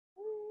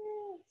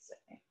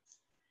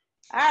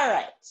 All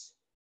right.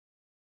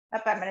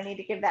 Up, I'm gonna need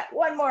to give that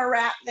one more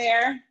wrap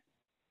there.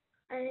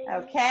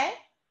 Okay.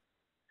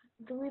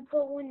 Do we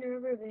put one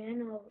rubber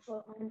band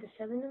on the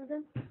 7 of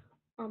them?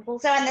 On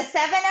both so in the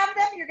 7 of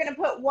them, you're gonna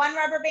put one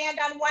rubber band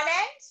on one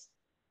end.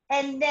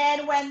 And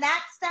then when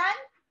that's done,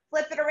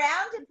 flip it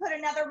around and put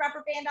another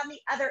rubber band on the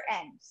other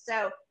end.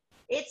 So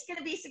it's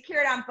gonna be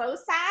secured on both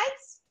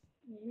sides.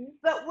 Mm-hmm.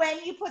 But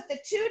when you put the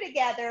 2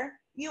 together,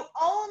 you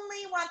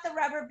only want the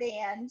rubber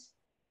band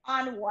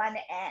on one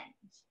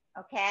end.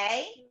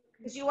 Okay?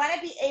 Because you want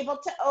to be able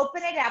to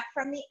open it up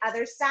from the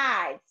other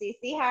side. So you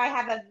see how I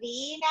have a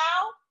V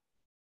now?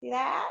 See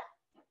that?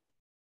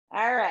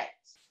 All right.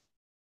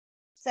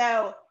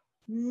 So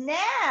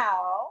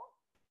now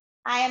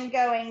I am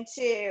going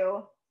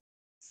to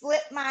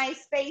slip my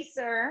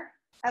spacer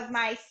of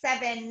my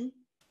 7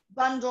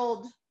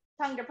 bundled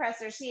tongue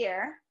depressors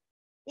here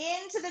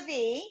into the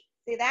V.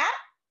 See that?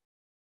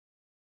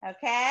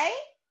 Okay.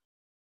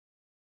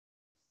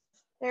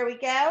 There we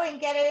go. And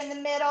get it in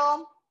the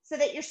middle so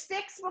that your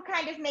sticks will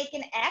kind of make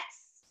an X.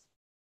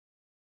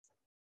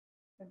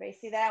 Everybody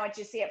see that? I want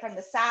you to see it from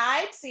the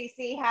side. So you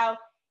see how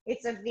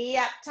it's a V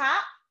up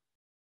top.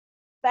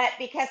 But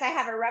because I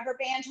have a rubber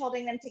band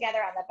holding them together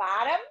on the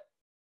bottom,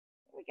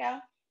 there we go.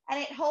 And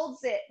it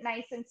holds it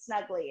nice and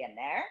snugly in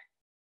there.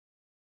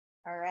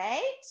 All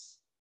right.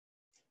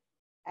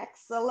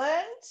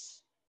 Excellent.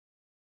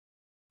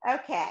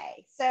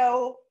 Okay,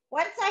 so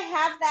once I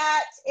have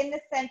that in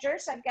the center,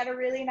 so I've got a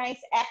really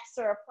nice X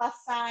or a plus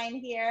sign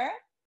here,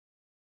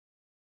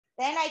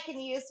 then I can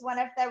use one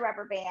of the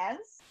rubber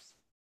bands.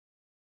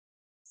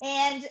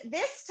 And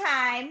this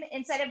time,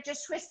 instead of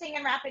just twisting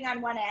and wrapping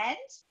on one end,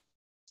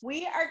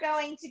 we are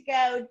going to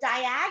go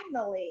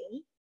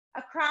diagonally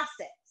across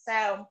it.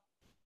 So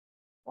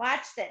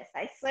watch this.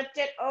 I slipped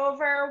it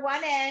over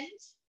one end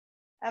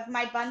of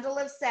my bundle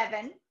of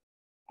 7.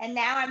 And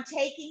now I'm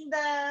taking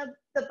the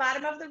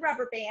bottom of the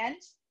rubber band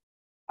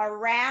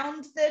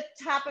around the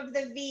top of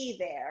the V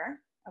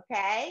there,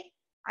 okay?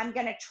 I'm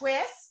gonna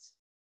twist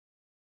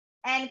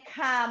and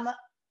come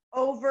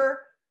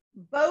over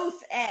both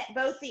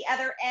the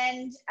other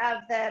end of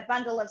the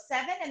bundle of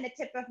 7 and the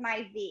tip of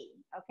my V,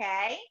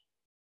 okay?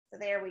 So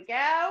there we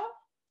go.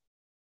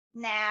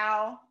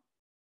 Now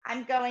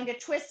I'm going to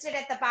twist it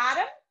at the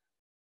bottom,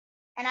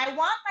 and I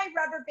want my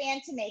rubber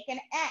band to make an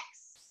X.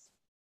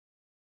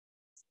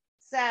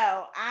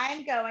 So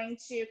I'm going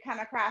to come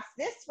across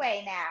this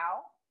way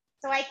now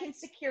so I can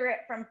secure it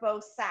from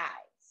both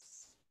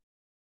sides.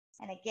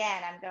 And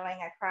again, I'm going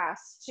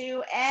across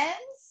 2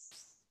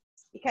 ends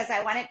because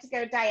I want it to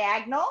go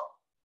diagonal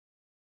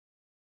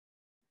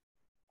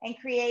and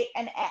create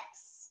an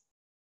X.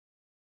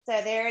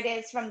 So there it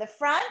is from the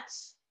front.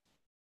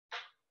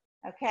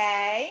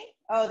 Okay.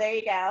 Oh, there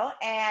you go.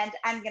 And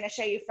I'm going to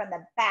show you from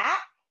the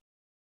back.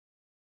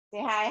 See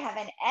how I have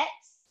an X?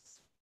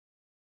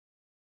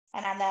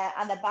 And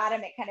on the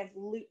bottom, it kind of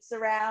loops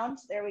around.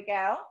 There we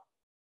go.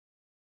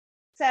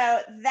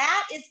 So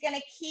that is going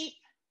to keep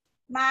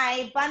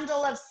my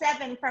bundle of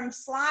 7 from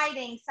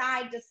sliding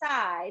side to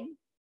side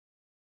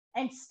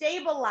and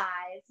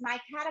stabilize my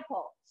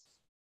catapult.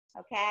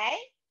 Okay?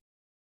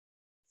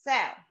 So,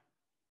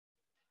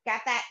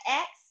 got that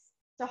X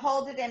to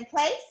hold it in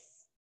place.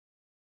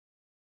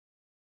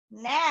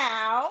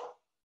 Now,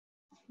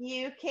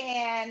 you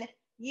can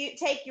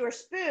take your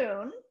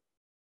spoon,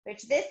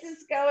 which this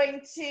is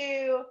going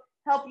to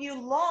help you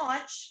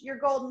launch your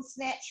golden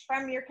snitch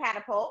from your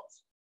catapult.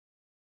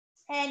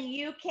 And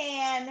you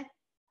can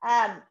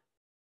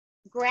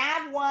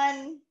grab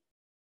 1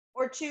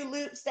 or 2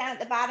 loops down at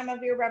the bottom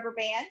of your rubber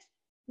band.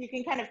 You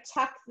can kind of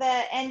tuck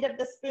the end of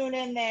the spoon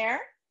in there.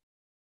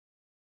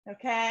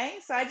 Okay,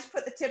 so I just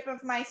put the tip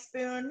of my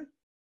spoon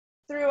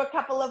through a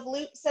couple of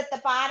loops at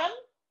the bottom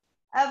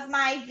of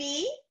my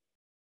V,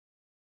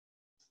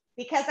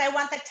 because I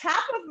want the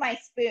top of my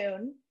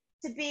spoon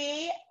to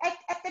be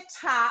at the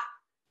top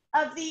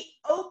of the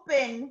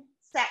open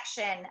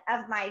section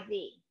of my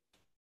V.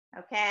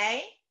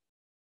 Okay,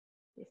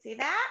 you see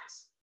that?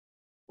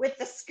 With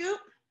the scoop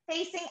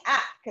facing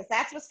up, because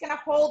that's what's going to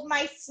hold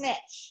my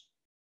snitch.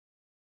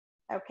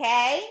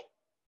 Okay,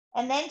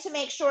 and then to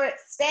make sure it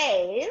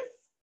stays,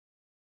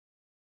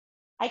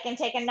 I can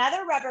take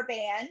another rubber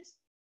band,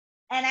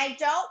 and I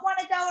don't want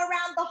to go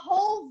around the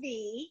whole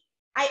V.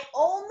 I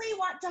only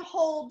want to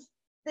hold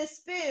the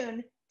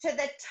spoon to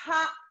the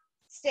top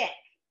stick.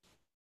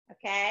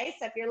 Okay,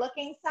 so if you're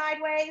looking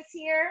sideways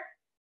here,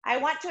 I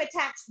want to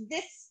attach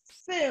this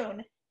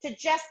spoon to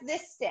just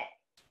this stick.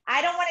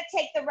 I don't want to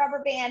take the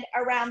rubber band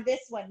around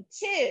this one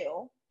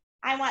too.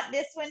 I want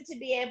this one to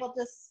be able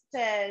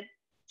to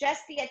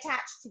just be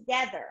attached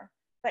together,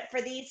 but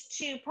for these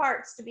 2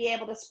 parts to be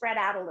able to spread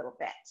out a little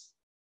bit.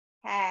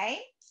 Okay,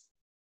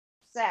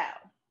 so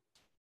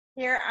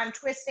here I'm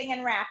twisting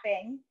and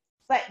wrapping,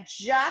 but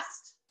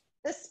just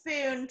the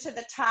spoon to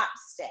the top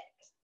stick.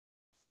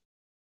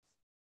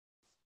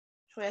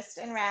 Twist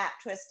and wrap,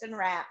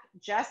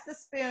 just the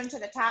spoon to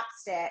the top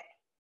stick.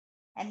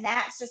 And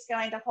that's just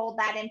going to hold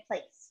that in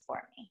place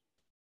for me.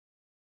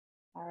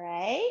 All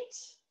right.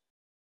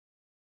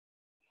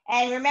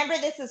 And remember,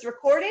 this is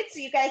recorded, so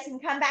you guys can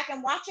come back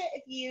and watch it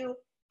if you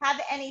have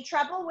any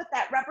trouble with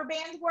that rubber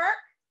band work.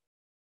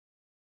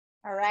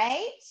 All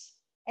right.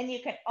 And you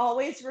can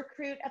always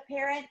recruit a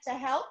parent to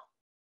help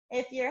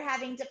if you're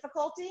having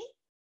difficulty.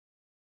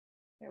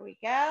 Here we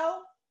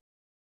go.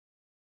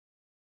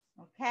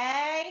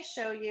 Okay,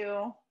 show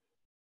you.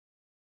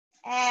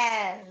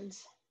 And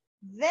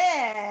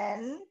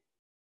then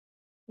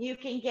you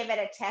can give it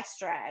a test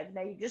drive.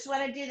 Now you just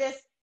want to do this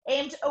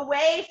aimed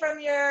away from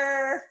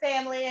your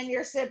family and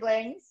your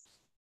siblings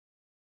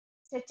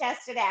to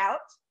test it out.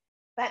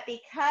 But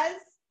because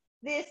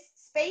this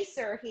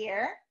spacer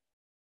here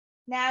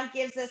now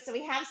gives us, so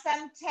we have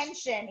some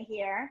tension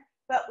here,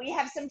 but we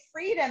have some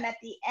freedom at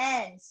the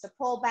ends to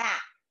pull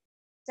back.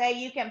 So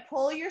you can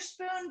pull your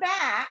spoon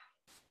back,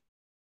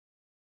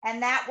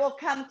 and that will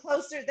come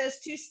closer. Those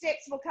 2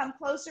 sticks will come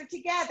closer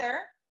together.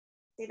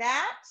 See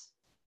that?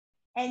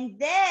 And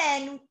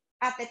then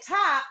at the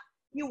top,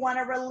 you want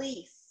to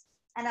release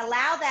and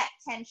allow that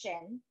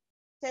tension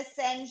to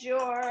send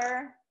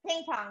your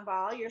ping pong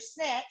ball, your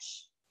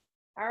snitch.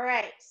 All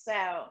right,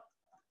 so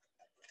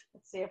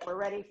let's see if we're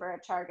ready for a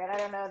target. I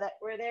don't know that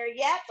we're there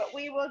yet, but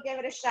we will give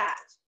it a shot.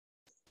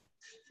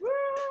 Woo!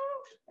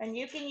 And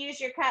you can use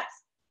your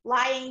cups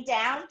lying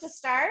down to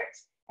start,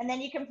 and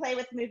then you can play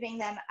with moving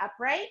them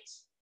upright.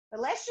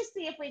 But let's just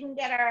see if we can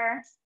get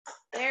our,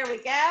 there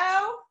we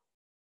go.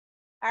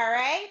 All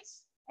right,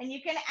 and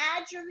you can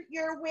add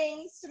your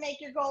wings to make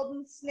your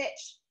golden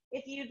snitch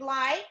if you'd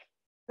like,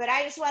 but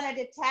I just wanted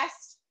to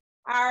test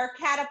our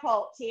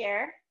catapult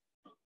here,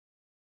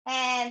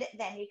 and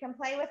then you can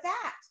play with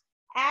that.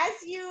 As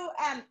you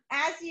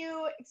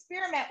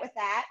experiment with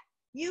that,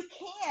 you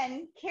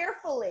can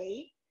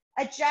carefully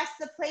adjust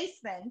the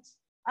placement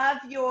of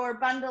your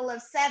bundle of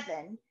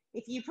 7.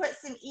 If you put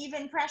some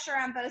even pressure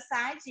on both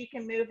sides, you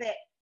can move it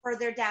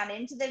further down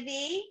into the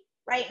V.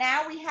 Right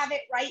now we have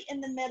it right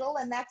in the middle,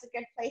 and that's a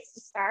good place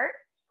to start.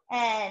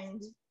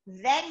 And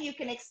then you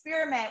can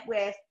experiment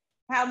with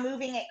how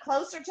moving it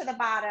closer to the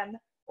bottom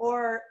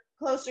or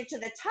closer to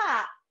the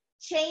top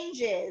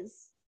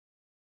changes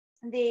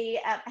the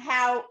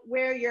how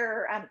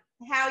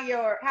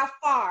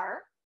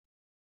far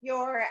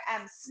your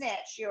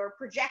snitch, your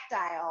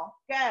projectile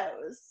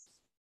goes,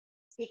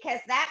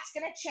 because that's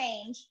going to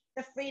change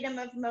the freedom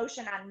of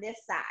motion on this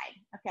side.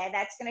 Okay,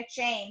 that's going to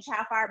change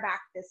how far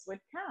back this would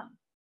come.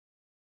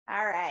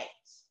 All right.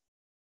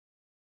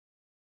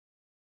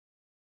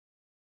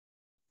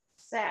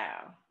 So,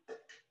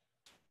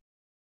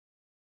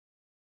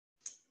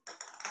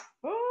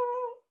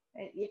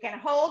 you can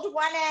hold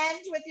one end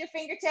with your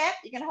fingertip.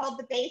 You can hold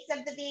the base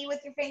of the V with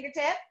your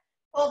fingertip.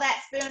 Pull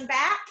that spoon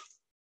back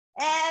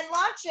and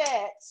launch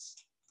it.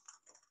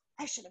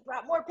 I should have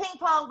brought more ping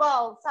pong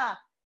balls, huh?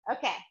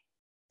 Okay,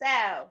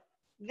 so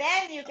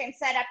then you can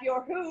set up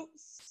your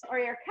hoops or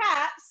your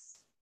cups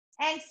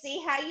and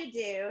see how you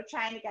do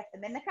trying to get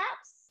them in the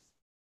cups.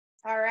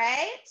 All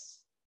right.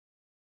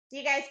 So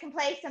you guys can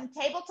play some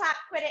tabletop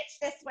Quidditch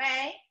this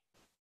way.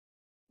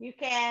 You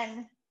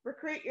can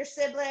recruit your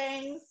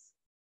siblings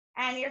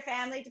and your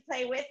family to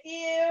play with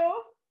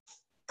you.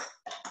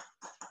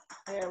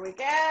 There we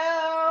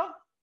go.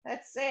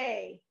 Let's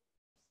see.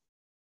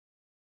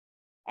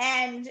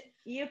 And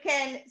you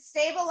can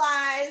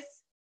stabilize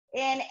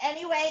in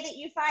any way that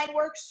you find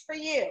works for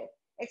you.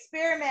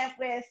 Experiment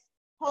with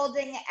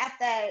holding at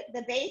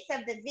the base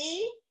of the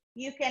V.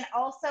 You can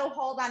also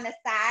hold on the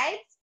sides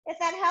if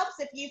that helps.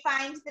 If you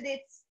find that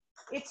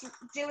it's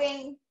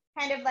doing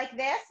kind of like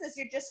this as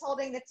you're just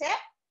holding the tip,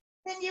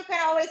 then you can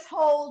always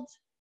hold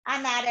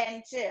on that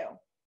end too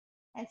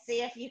and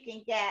see if you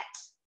can get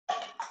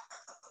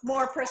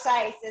more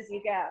precise as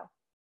you go.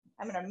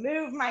 I'm going to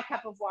move my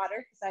cup of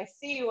water because I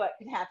see what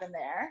could happen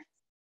there.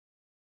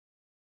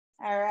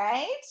 All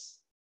right.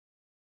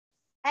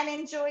 And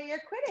enjoy your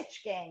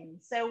Quidditch game.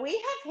 So we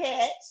have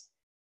hit,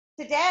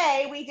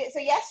 today we did, so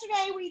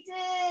yesterday we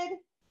did,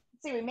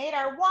 let's see, we made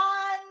our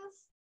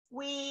wands.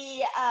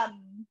 We,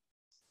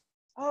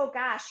 oh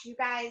gosh, you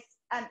guys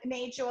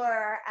made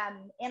your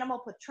animal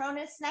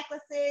Patronus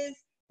necklaces.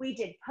 We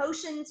did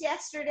potions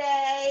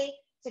yesterday.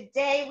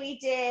 Today we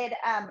did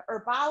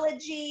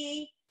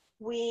herbology.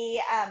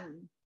 We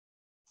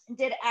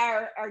did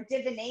our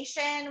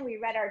divination. We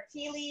read our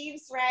tea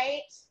leaves,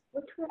 right?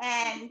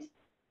 And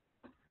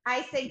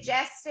I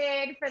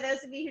suggested, for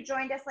those of you who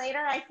joined us later,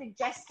 I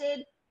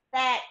suggested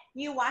that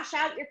you wash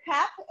out your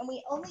cup, and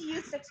we only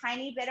used a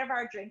tiny bit of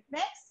our drink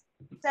mix.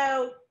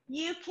 So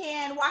you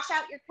can wash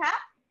out your cup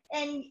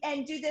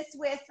and do this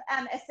with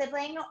a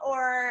sibling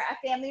or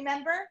a family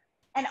member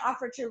and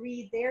offer to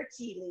read their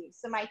tea leaves.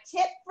 So my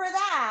tip for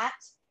that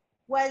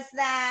was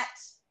that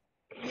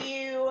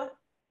you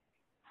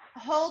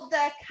hold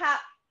the cup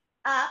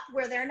up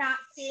where they're not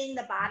seeing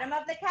the bottom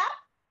of the cup,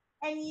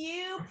 and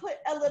you put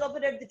a little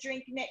bit of the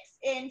drink mix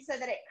in so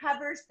that it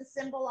covers the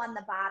symbol on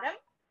the bottom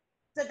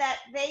so that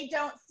they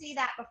don't see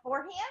that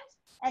beforehand,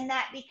 and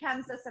that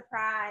becomes a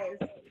surprise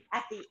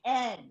at the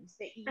end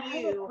that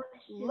you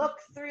look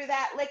through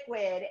that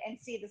liquid and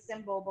see the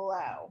symbol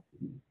below.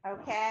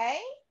 Okay?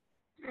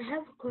 I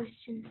have a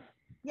question.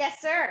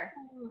 Yes, sir.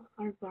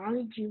 Our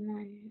biology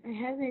one. I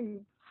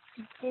haven't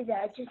did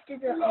that. I just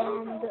did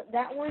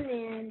that one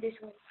and this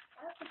one.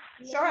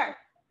 Sure.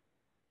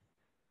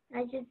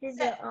 I just did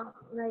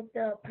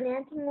the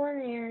planting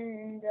one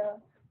and the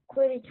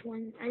Quidditch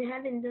one. I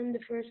haven't done the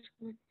first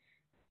one.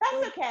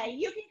 That's okay.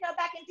 You can go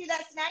back and do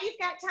that. So now you've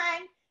got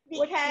time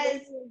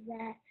because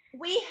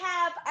we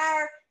have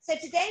so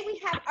today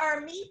we have our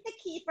Meet the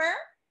Keeper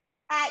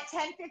at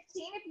 10:15.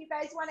 If you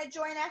guys want to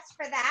join us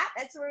for that,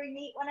 that's where we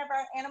meet one of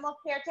our animal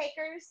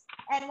caretakers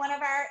and one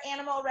of our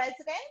animal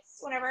residents,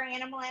 one of our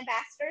animal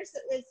ambassadors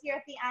that lives here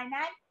at the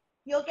IMAG.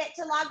 You'll get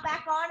to log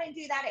back on and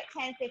do that at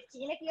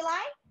 10:15 if you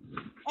like.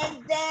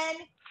 And then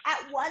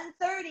at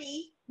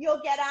 1:30,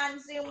 you'll get on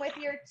Zoom with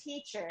your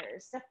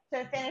teachers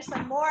to finish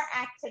some more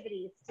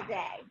activities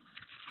today.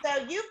 So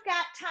you've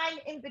got time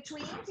in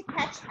between to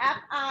catch up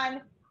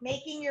on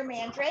making your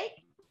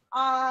mandrake,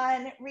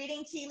 on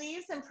reading tea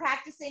leaves and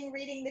practicing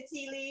reading the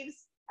tea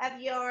leaves of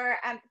your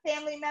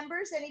family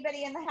members,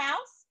 anybody in the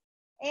house,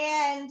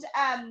 and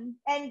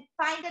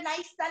find a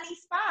nice sunny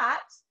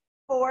spot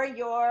for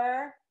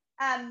your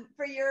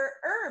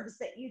herbs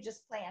that you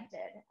just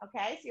planted.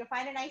 Okay, so you'll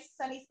find a nice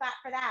sunny spot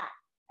for that.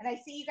 And I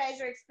see you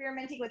guys are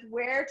experimenting with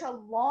where to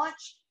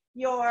launch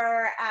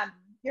your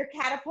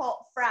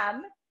catapult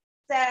from.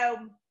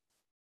 So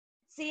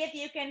see if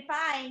you can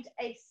find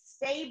a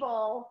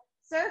stable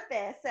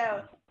surface.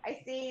 So I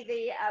see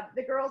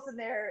the girls in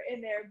their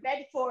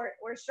bed fort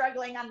were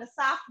struggling on the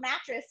soft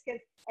mattress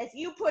because as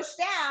you push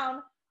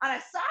down on a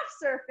soft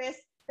surface,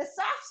 the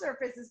soft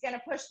surface is going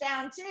to push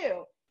down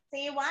too. So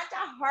you want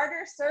a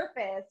harder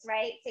surface,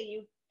 right? So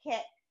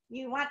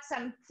you want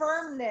some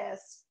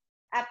firmness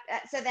up,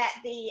 so that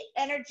the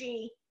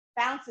energy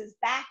bounces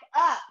back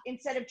up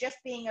instead of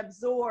just being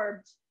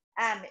absorbed,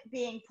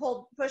 being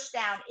pushed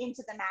down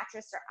into the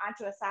mattress or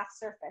onto a soft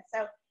surface.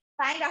 So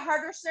find a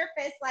harder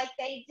surface like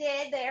they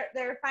did.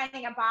 They're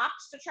finding a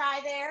box to try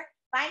there.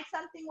 Find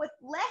something with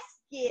less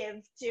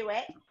give to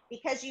it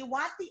because you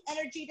want the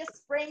energy to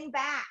spring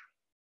back,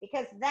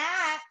 because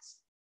that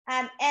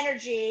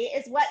energy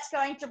is what's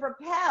going to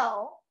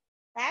propel,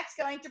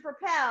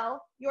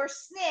 your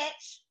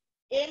snitch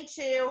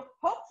into,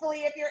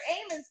 hopefully if your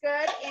aim is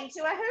good,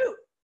 into a hoop.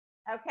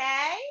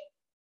 Okay?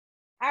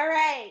 All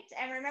right.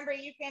 And remember,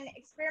 you can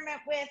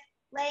experiment with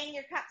laying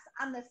your cups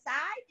on the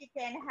side. You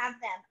can have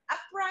them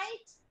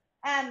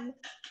upright.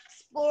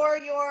 Explore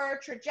your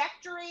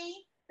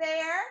trajectory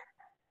there.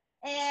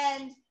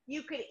 And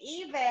you could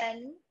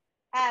even,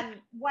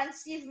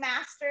 once you've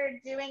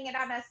mastered doing it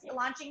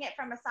launching it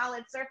from a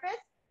solid surface,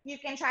 you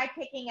can try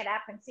picking it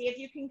up and see if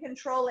you can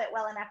control it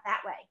well enough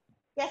that way.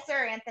 Yes,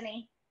 sir,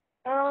 Anthony.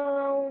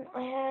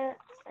 I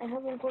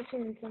have one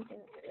question and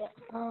something.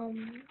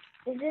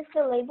 Is this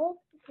the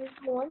label? Is this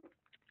the one?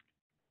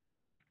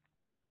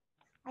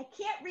 I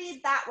can't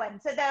read that one.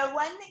 So the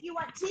one that you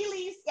want, tea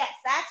leaves, yes,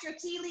 that's your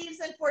tea leaves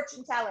and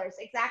fortune tellers,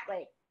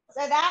 exactly.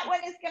 So that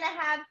one is going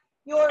to have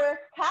your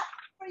cup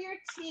for your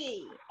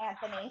tea,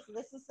 Anthony. So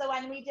this is the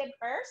one we did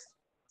first.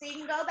 So you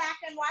can go back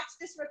and watch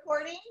this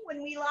recording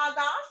when we log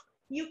off.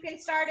 You can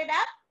start it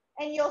up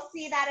and you'll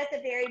see that at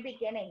the very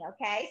beginning,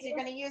 okay? So you're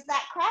going to use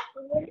that cup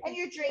and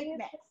your drink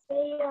mix.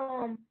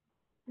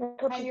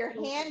 And your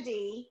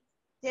handy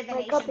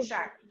divination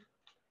sharp.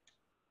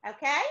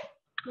 Okay?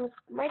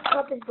 My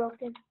cup is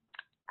broken.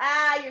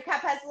 Your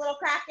cup has a little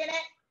crack in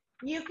it.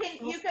 You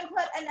can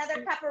put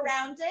another cup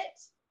around it.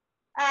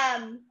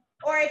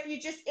 Or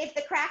if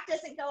the crack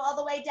doesn't go all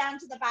the way down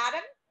to the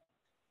bottom,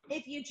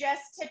 if you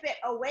just tip it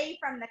away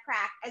from the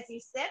crack as you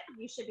sip,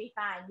 you should be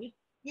fine.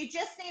 You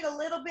just need a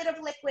little bit of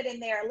liquid in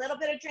there, a little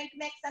bit of drink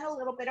mix and a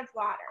little bit of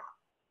water.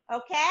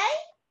 Okay?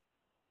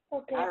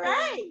 Okay. All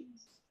right.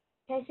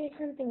 Can I say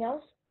something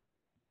else?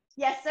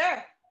 Yes,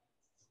 sir.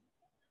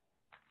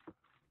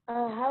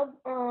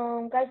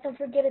 Guys, don't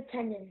forget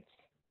attendance.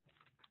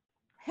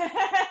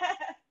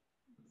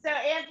 So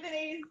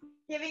Anthony's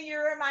giving you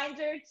a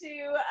reminder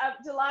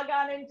to log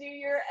on and do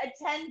your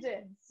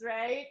attendance,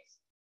 right?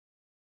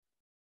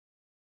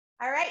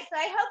 All right, so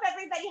I hope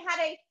everybody had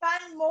a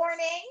fun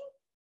morning.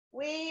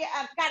 We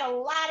got a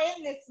lot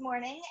in this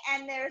morning,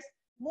 and there's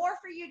more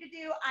for you to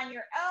do on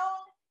your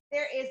own.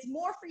 There is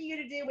more for you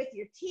to do with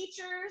your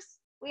teachers.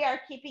 We are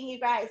keeping you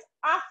guys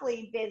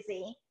awfully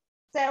busy.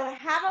 So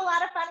have a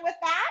lot of fun with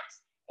that,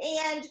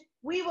 and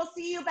we will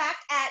see you back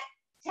at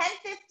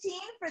 10:15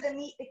 for the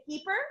Meet the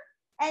Keeper,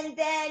 and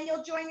then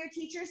you'll join your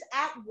teachers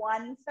at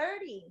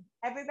 1:30.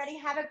 Everybody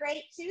have a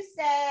great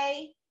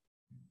Tuesday.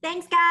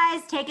 Thanks,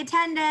 guys. Take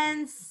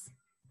attendance.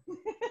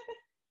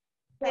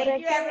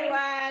 Thank you,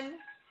 everyone.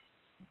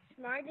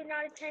 Smart did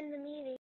not attend the meeting.